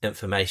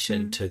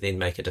information to then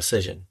make a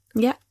decision.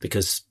 Yeah.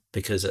 Because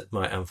it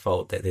might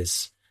unfold that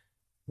there's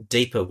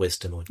deeper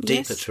wisdom or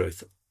deeper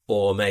truth,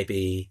 or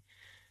maybe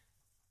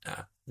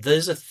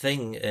there's a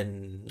thing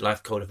in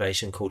life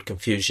cultivation called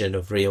confusion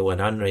of real and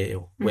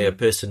unreal, where a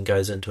person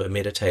goes into a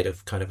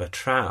meditative kind of a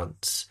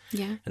trance,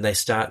 and they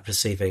start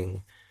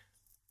perceiving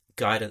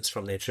guidance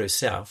from their true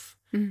self,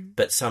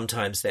 but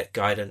sometimes that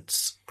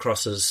guidance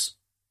crosses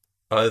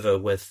over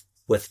with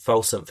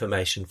false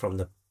information from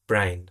the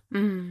brain.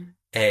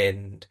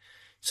 And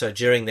so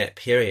during that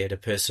period, a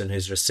person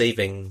who's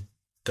receiving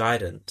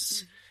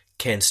guidance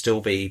can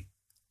still be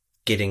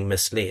getting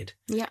misled.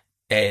 Yeah.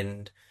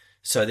 And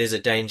so there's a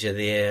danger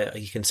there.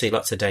 You can see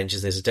lots of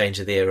dangers. There's a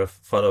danger there of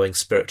following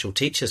spiritual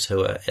teachers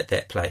who are at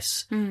that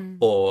place,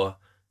 or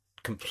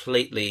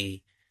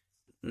completely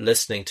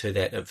listening to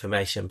that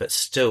information, but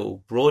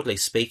still, broadly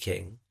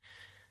speaking,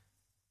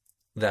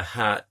 the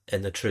heart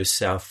and the true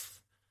self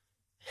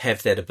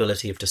have that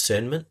ability of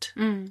discernment,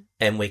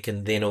 and we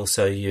can then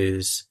also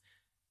use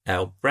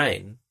our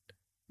brain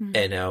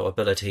and our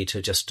ability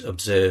to just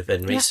observe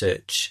and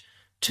research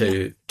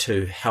to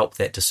help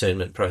that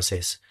discernment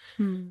process.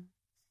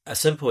 A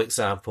simple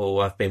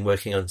example, I've been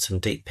working on some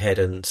deep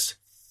patterns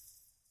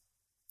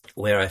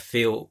where I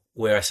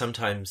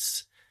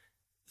sometimes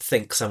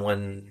think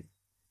someone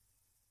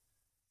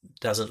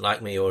doesn't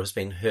like me or has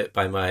been hurt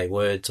by my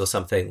words or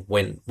something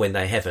when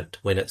they haven't,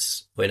 when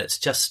it's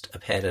just a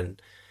pattern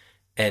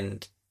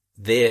and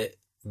they're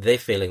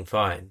feeling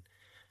fine.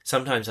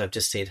 Sometimes I've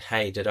just said,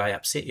 hey, did I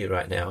upset you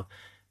right now?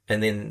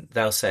 And then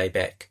they'll say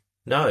back,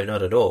 no,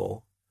 not at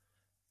all.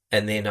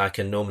 And then I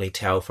can normally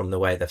tell from the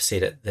way they've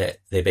said it that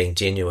they're being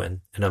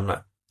genuine. And I'm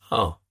like,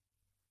 oh,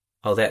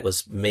 that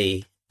was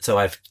me. So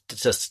I've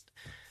just,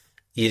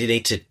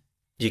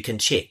 you can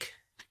check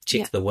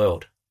the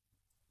world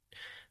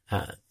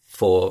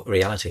for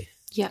reality.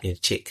 Yeah. You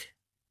check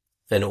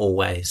in all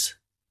ways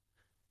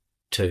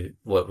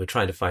we're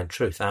trying to find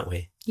truth, aren't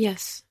we?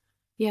 Yes.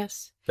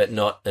 Yes. But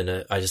not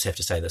I just have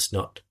to say this,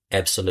 not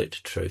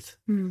absolute truth.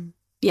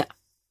 Yeah.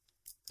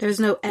 There's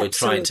no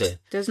absolute.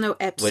 There's no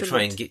absolute. We're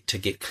trying to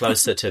get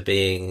closer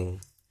to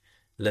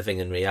living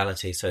in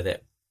reality, so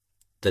that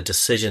the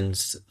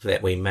decisions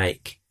that we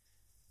make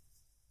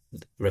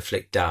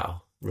reflect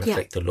Tao,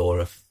 reflect the law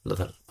of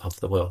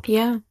the world.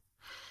 Yeah.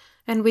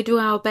 And we do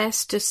our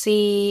best to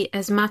see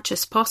as much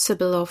as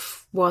possible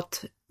of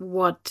what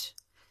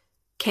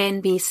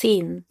can be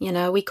seen.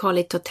 We call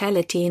it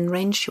totality in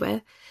Ren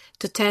Shui.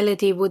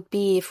 Totality would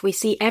be if we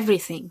see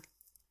everything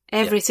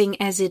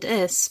as it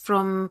is,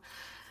 from,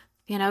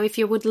 if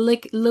you would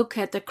look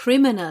at a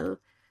criminal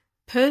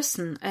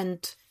person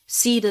and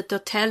see the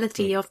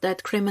totality of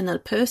that criminal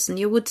person,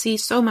 you would see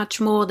so much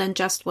more than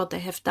just what they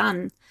have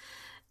done.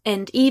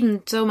 And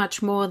even so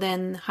much more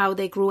than how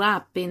they grew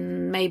up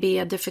in maybe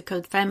a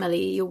difficult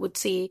family. You would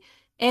see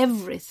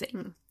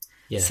everything.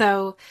 Yeah.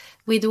 So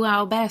we do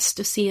our best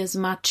to see as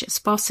much as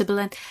possible.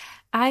 And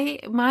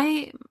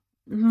my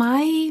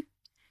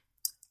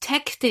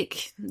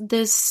tactic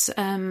this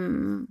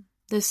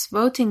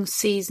voting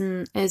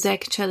season is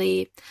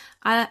actually,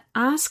 I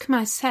ask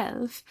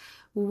myself,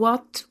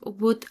 what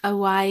would a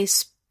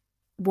wise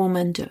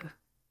woman do?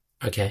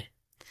 Okay.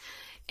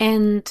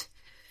 And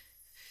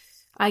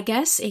I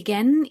guess,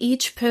 again,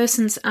 each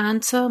person's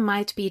answer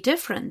might be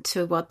different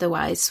to what the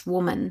wise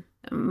woman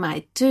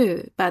might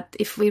do. But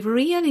if we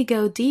really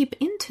go deep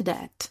into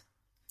that,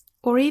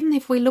 or even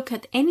if we look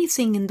at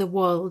anything in the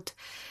world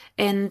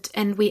and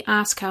we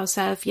ask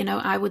ourselves,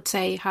 I would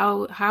say,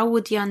 how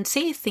would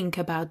Yonsei think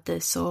about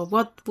this? Or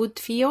what would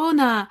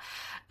Fiona,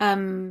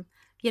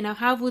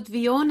 how would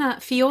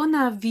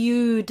Fiona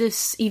view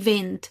this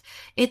event?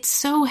 It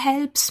so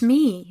helps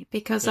me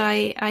because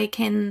I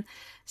can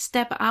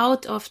step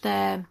out of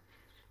the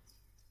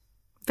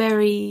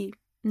very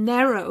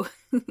narrow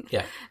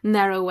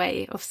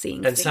way of seeing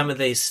and things. Some of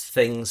these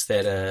things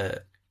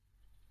that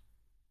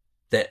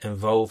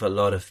involve a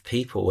lot of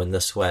people in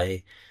this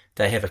way,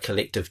 they have a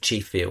collective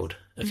chi field,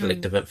 a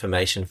collective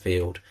information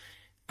field,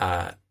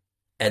 and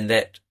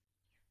that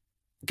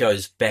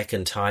goes back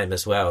in time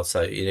as well.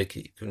 So you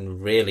can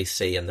really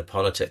see in the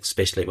politics,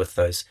 especially with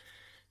those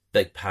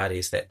big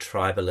parties, that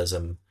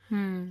tribalism,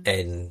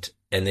 and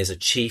there's a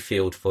chi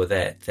field for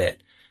that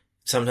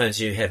sometimes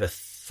you have a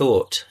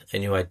thought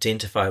and you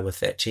identify with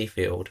that chi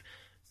field,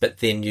 but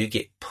then you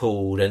get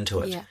pulled into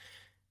it. Yeah.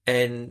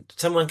 And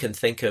someone can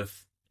think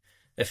of,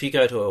 if you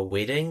go to a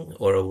wedding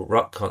or a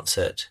rock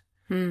concert,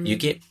 you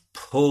get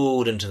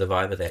pulled into the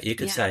vibe of that. You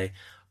could say,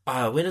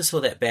 when I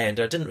saw that band,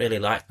 I didn't really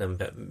like them,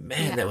 but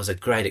man, that was a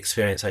great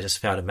experience. I just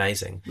felt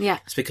amazing. Yeah.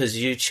 It's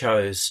because you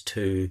chose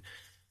to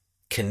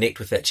connect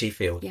with that chi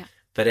field. Yeah.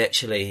 But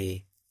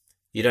actually,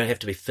 you don't have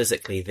to be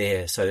physically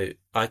there. So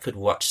I could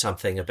watch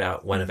something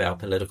about one of our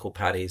political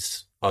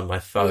parties on my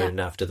phone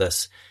after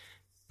this,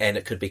 and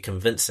it could be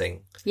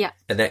convincing. Yeah.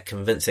 And that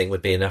convincing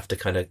would be enough to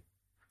kind of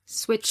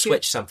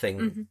switch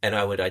something, and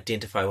I would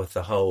identify with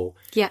the whole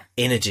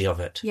energy of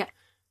it. Yeah.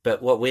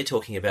 But what we're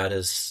talking about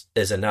is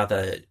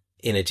another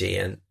energy,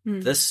 and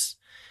this,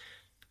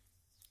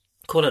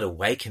 call it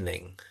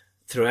awakening,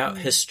 throughout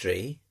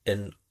history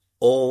in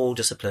all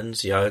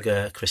disciplines,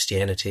 yoga,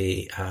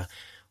 Christianity,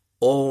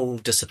 all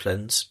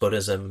disciplines,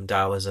 Buddhism,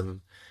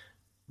 Taoism,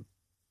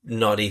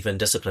 not even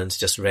disciplines,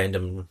 just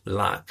random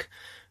luck,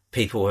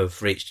 people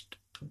have reached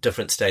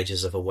different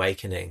stages of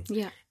awakening.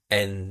 Yeah.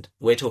 And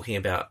we're talking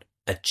about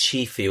a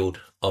chi field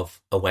of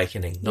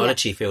awakening, not a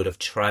chi field of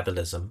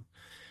tribalism,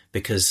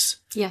 because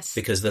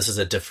this is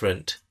a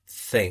different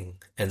thing.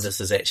 And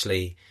this is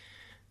actually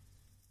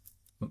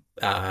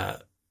my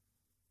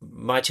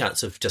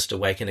chance of just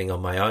awakening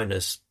on my own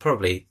is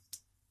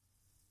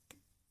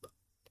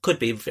could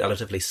be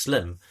relatively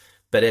slim,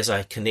 but as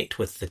I connect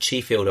with the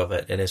chi field of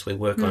it and as we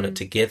work on it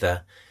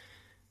together,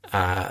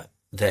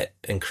 that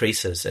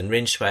increases. In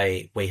Ren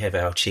Shui, we have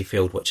our chi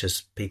field, which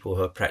is people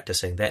who are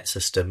practicing that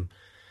system,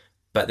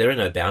 but there are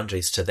no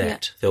boundaries to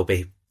that.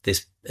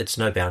 It's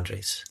no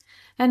boundaries.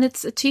 And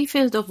it's a chi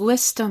field of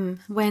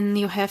wisdom when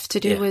you have to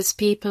do with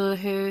people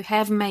who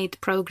have made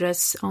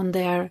progress on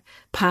their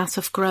path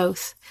of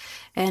growth.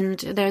 And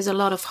there's a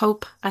lot of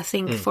hope, I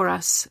think, for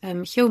us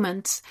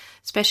humans,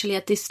 especially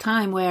at this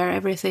time where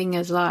everything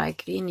is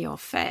like in your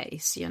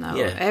face,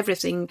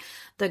 everything,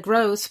 the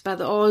growth,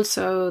 but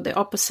also the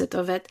opposite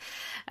of it.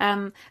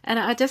 And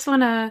I just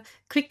want to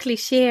quickly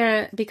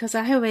share, because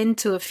I went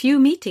to a few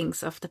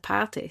meetings of the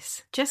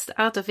parties, just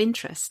out of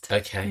interest.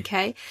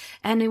 Okay.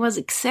 And it was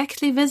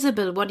exactly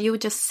visible what you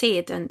just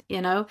said. And,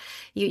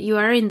 you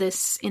are in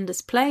this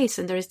place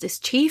and there's this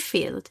chi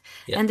field.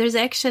 Yeah. And there's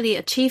actually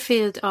a chi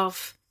field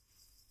of,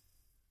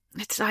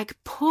 it's like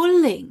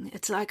pulling.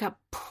 It's like a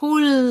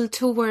pull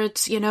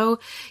towards, we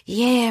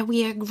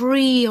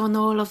agree on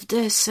all of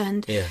this.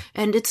 And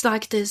it's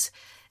like this,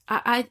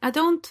 I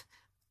don't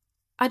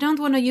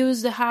want to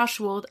use the harsh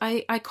word.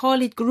 I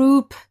call it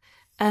group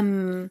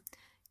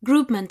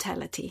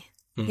mentality.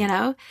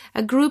 A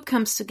group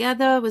comes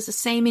together with the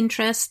same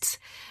interests,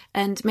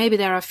 and maybe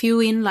there are a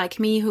few like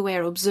me who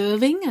were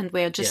observing and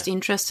were just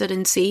interested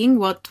in seeing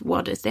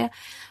what is there.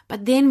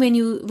 But then when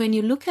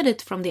you look at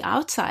it from the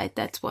outside,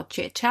 that's what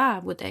Cha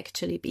would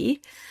actually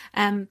be.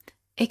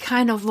 It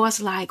kind of was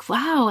like,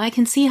 wow, I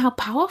can see how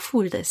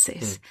powerful this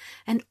is.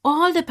 And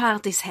all the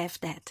parties have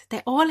that.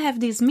 They all have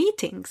these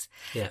meetings.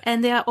 Yeah.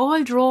 And they are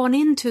all drawn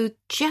into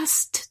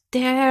just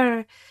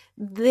their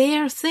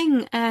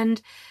thing.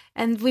 And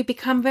we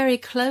become very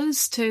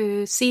close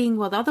to seeing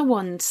what other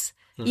ones,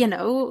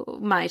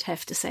 might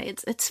have to say.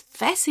 It's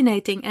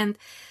fascinating. And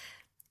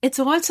it's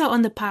also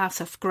on the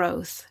path of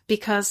growth,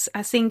 because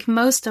I think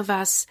most of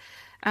us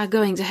are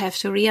going to have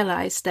to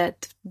realize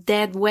that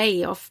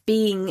way of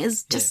being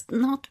is just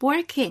not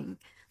working.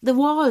 The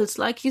walls,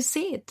 like you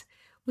said,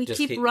 we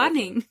keep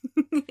running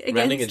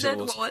against that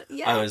wall.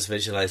 Yeah. I was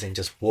visualizing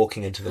just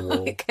walking into the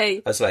wall.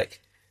 Okay. I was like,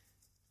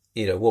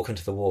 walk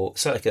into the wall.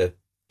 It's like a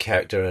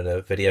character in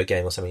a video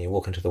game or something. You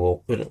walk into the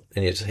wall and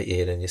you just hit your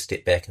head and you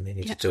step back and then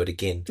you just do it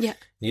again. Yeah.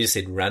 You just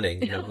said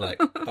running. And I'm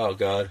like, oh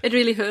God. It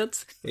really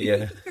hurts.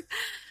 Yeah.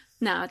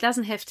 No, it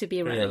doesn't have to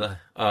be running.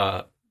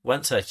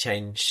 Once I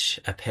change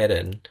a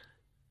pattern,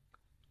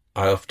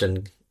 I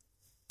often,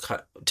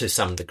 to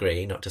some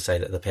degree, not to say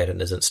that the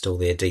pattern isn't still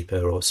there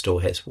deeper or still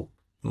has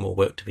more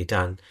work to be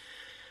done,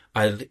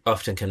 I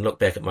often can look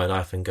back at my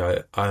life and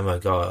go, oh my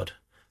God,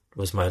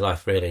 was my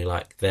life really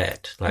like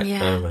that? Like,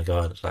 Yeah, oh my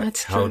God, like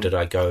that's how true. did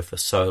I go for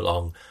so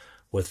long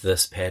with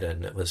this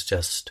pattern? It was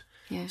just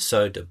Yeah.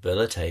 so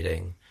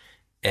debilitating.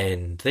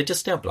 And they're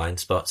just our blind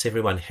spots.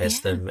 Everyone has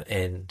Yeah. them.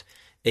 And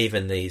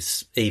even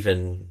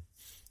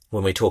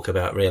when we talk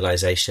about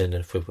realization,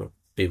 if we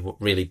be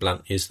really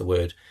blunt, use the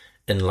word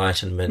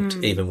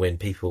enlightenment, even when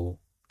people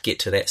get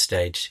to that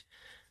stage,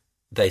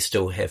 they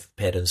still have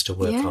patterns to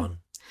work on,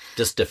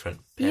 just different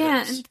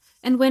patterns. Yeah,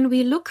 and when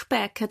we look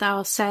back at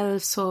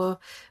ourselves or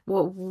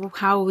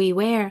how we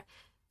were,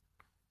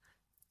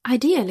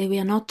 ideally we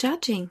are not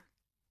judging.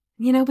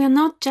 We're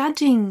not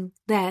judging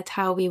that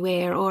how we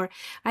were, or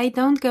I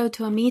don't go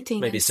to a meeting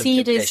Maybe and some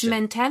see this compassion.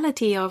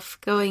 mentality of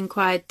going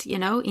quite,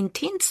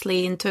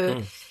 intensely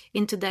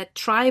into that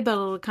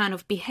tribal kind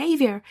of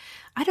behavior.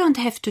 I don't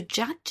have to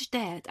judge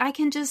that. I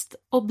can just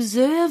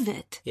observe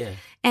it. Yeah.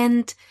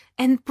 And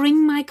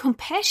bring my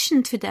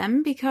compassion to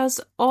them,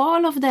 because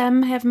all of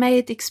them have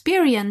made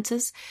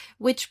experiences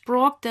which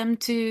brought them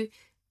to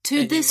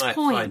this point.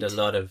 You might find a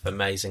lot of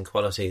amazing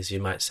qualities.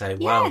 You might say,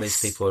 wow, these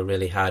people are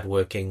really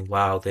hardworking.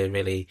 Wow, they're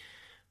really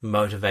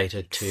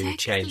motivated to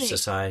change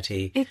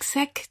society.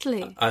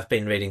 Exactly. I've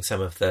been reading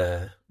some of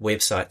the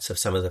websites of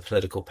some of the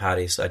political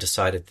parties. I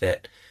decided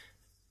that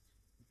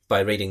by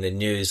reading the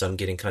news, I'm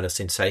getting kind of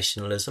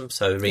sensationalism.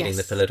 So reading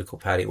the political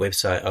party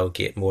website, I'll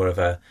get more of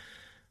a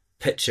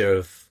picture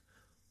of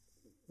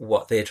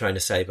what they're trying to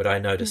say. But I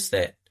noticed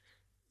that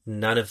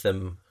none of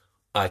them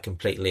I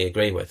completely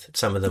agree with.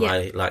 Some of them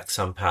I like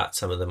some parts,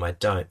 some of them I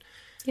don't.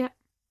 Yeah.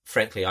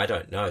 Frankly, I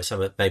don't know.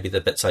 Maybe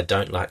the bits I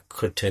don't like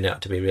could turn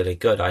out to be really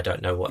good. I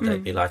don't know what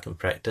they'd be like in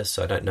practice.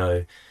 I don't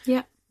know.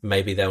 Yeah.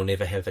 Maybe they'll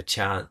never have a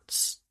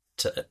chance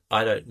to.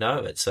 I don't know.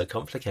 It's so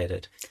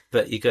complicated.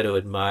 But you got to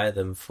admire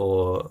them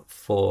for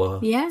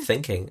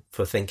thinking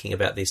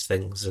about these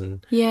things.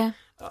 And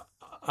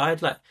I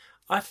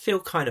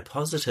feel kind of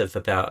positive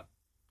about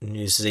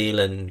New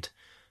Zealand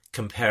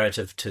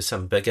comparative to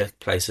some bigger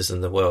places in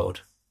the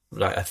world.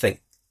 Like, I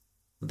think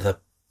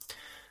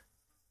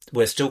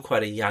we're still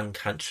quite a young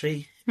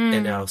country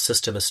and our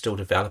system is still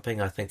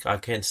developing. I think I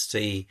can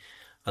see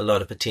a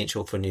lot of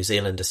potential for New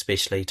Zealand,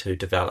 especially to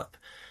develop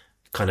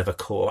kind of a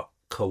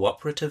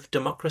cooperative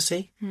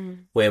democracy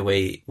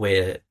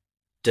where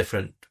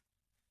different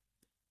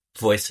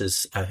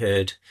voices are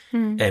heard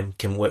and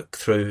can work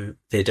through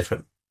their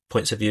different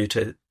points of view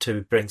to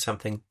bring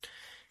something,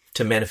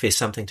 to manifest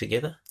something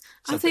together.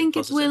 I think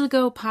positive. It will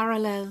go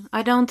parallel.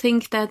 I don't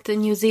think that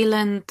in New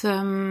Zealand,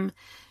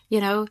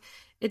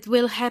 it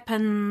will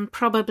happen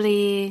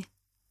probably,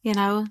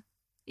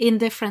 in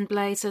different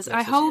places.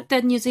 I hope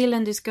that New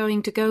Zealand is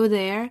going to go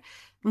there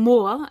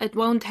more. It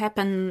won't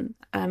happen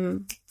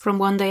from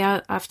one day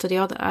after the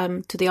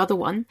other to the other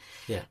one.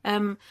 Yeah.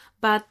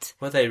 But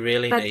what they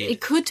really need.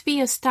 It could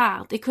be a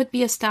start. It could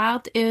be a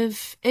start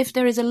if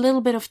there is a little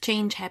bit of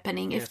change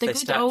happening. If they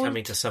start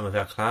coming to some of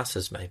our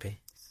classes, maybe.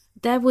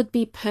 That would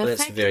be perfect. Well,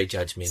 that's very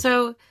judgmental.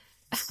 So,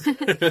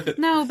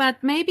 no,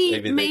 but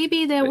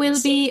maybe there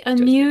will be a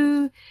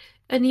new,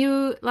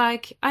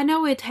 like, I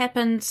know it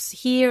happens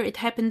here, it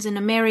happens in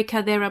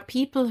America. There are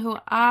people who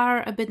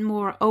are a bit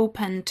more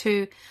open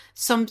to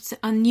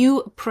a new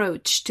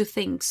approach to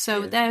things.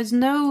 So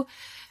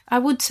I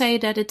would say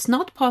that it's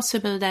not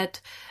possible that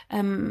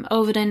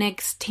over the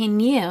next 10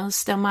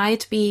 years there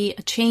might be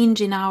a change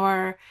in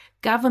our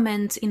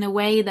government in a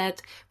way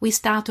that we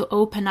start to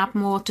open up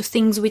more to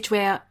things which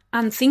were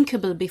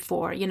unthinkable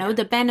before.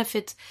 The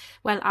benefits,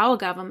 our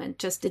government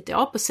just did the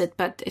opposite,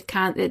 but it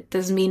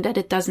doesn't mean that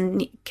it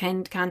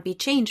can't be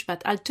changed,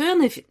 but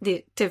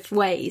alternative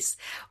ways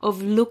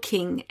of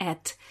looking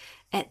at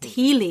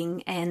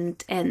healing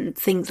and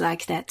things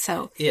like that.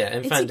 So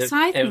it's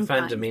exciting. And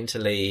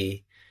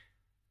fundamentally,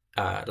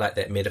 like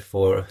that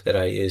metaphor that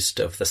I used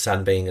of the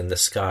sun being in the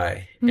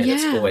sky, and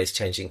it's always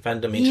changing.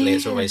 Fundamentally,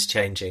 it's always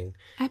changing.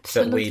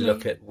 Absolutely. But we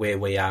look at where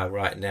we are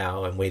right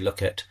now, and we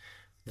look at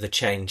the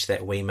change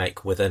that we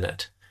make within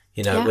it.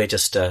 We're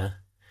just we're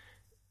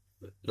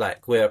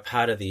a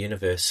part of the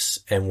universe,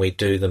 and we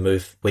do the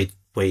move.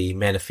 We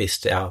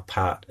manifest our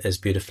part as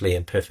beautifully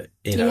and perfect,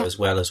 as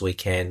well as we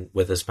can,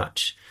 with as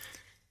much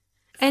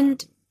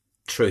and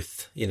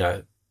truth,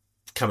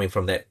 coming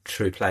from that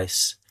true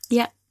place.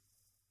 Yeah.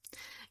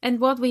 And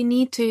what we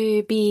need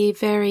to be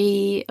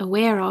very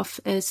aware of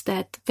is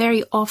that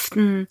very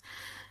often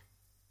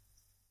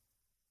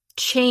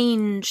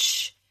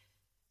change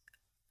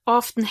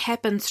often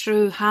happens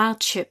through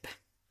hardship,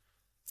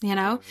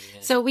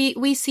 So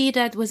we see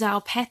that with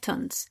our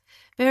patterns.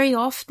 Very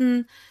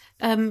often,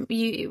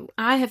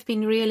 I have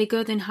been really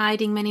good in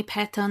hiding many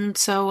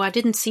patterns, so I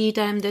didn't see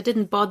them, they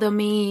didn't bother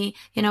me,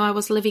 I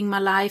was living my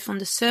life on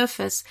the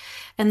surface,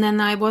 and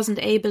then I wasn't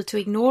able to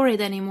ignore it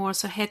anymore,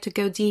 so I had to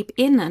go deep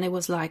in, and it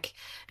was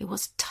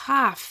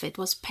tough, it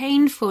was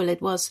painful,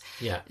 it was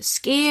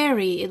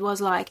scary, it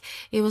was like,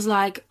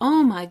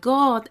 oh my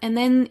God. And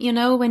then,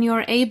 when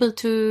you're able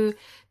to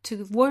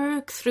to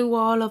work through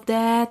all of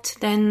that,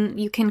 then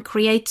you can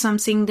create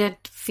something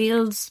that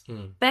feels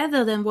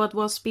better than what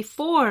was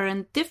before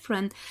and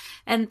different.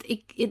 And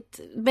it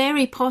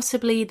very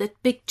possibly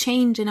that big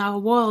change in our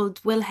world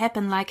will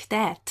happen like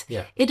that.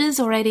 Yeah. It is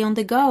already on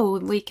the go.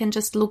 We can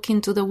just look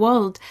into the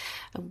world.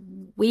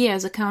 We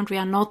as a country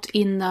are not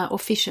in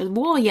official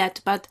war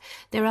yet, but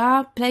there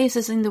are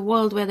places in the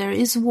world where there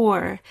is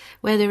war,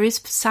 where there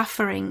is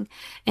suffering.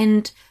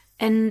 And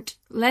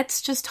let's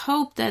just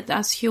hope that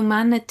as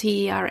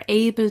humanity are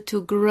able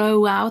to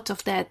grow out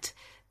of that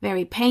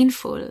very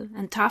painful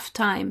and tough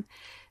time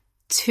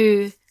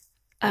to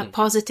a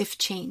positive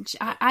change.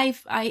 I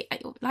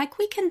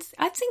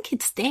think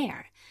it's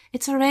there.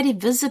 It's already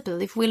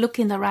visible if we look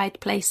in the right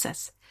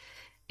places.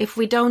 If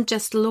we don't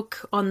just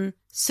look on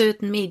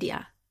certain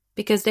media,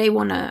 because they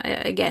want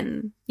to,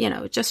 again,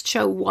 just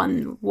show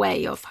one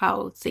way of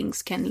how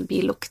things can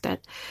be looked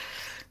at.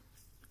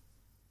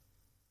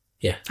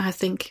 Yeah. I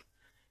think.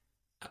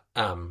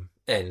 And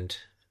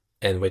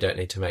we don't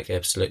need to make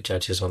absolute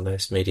judges on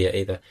those media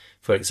either.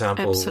 For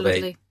example,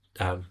 absolutely.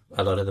 A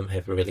lot of them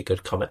have a really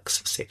good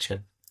comics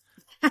section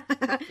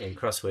in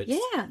crosswords.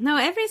 Yeah, no,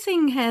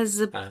 everything has,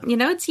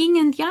 it's yin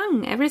and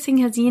yang. Everything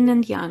has yin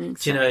and yang.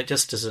 So. Do you know,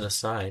 just as an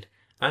aside,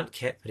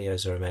 cat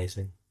videos are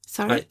amazing.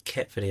 Sorry?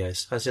 Cat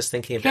videos. I was just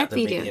thinking about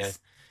the video.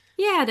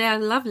 Yeah, they are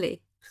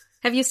lovely.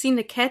 Have you seen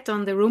the cat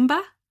on the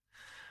Roomba?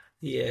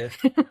 Yeah.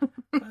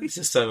 There's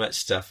just so much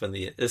stuff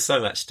there's so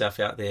much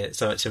stuff out there,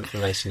 so much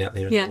information out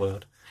there in the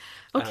world.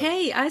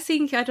 Okay, I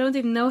think I don't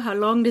even know how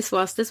long this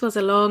was. This was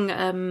a long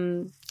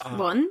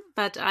one,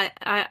 but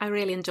I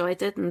really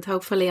enjoyed it, and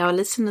hopefully our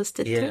listeners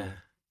did too.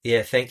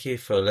 Yeah, thank you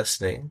for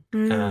listening.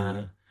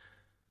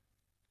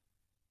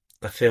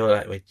 I feel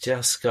like we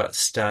just got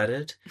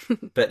started,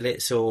 but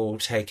let's all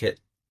take it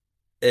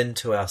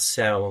into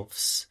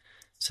ourselves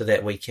so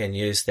that we can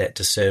use that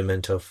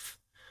discernment of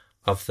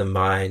the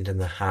mind and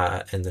the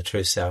heart and the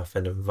true self,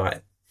 and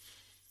invite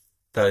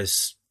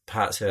those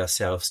parts of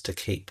ourselves to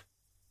keep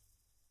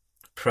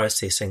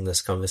processing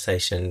this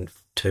conversation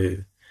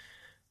to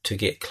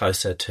get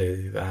closer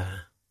to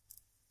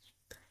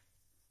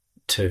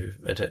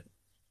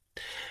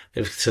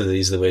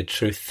use the word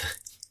truth,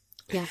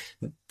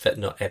 but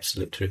not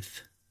absolute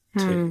truth,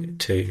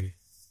 to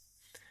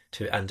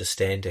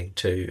understanding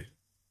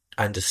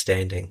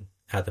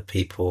other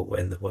people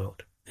and the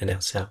world and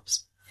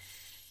ourselves.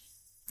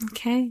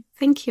 Okay,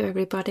 thank you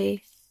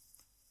everybody,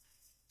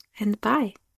 and bye.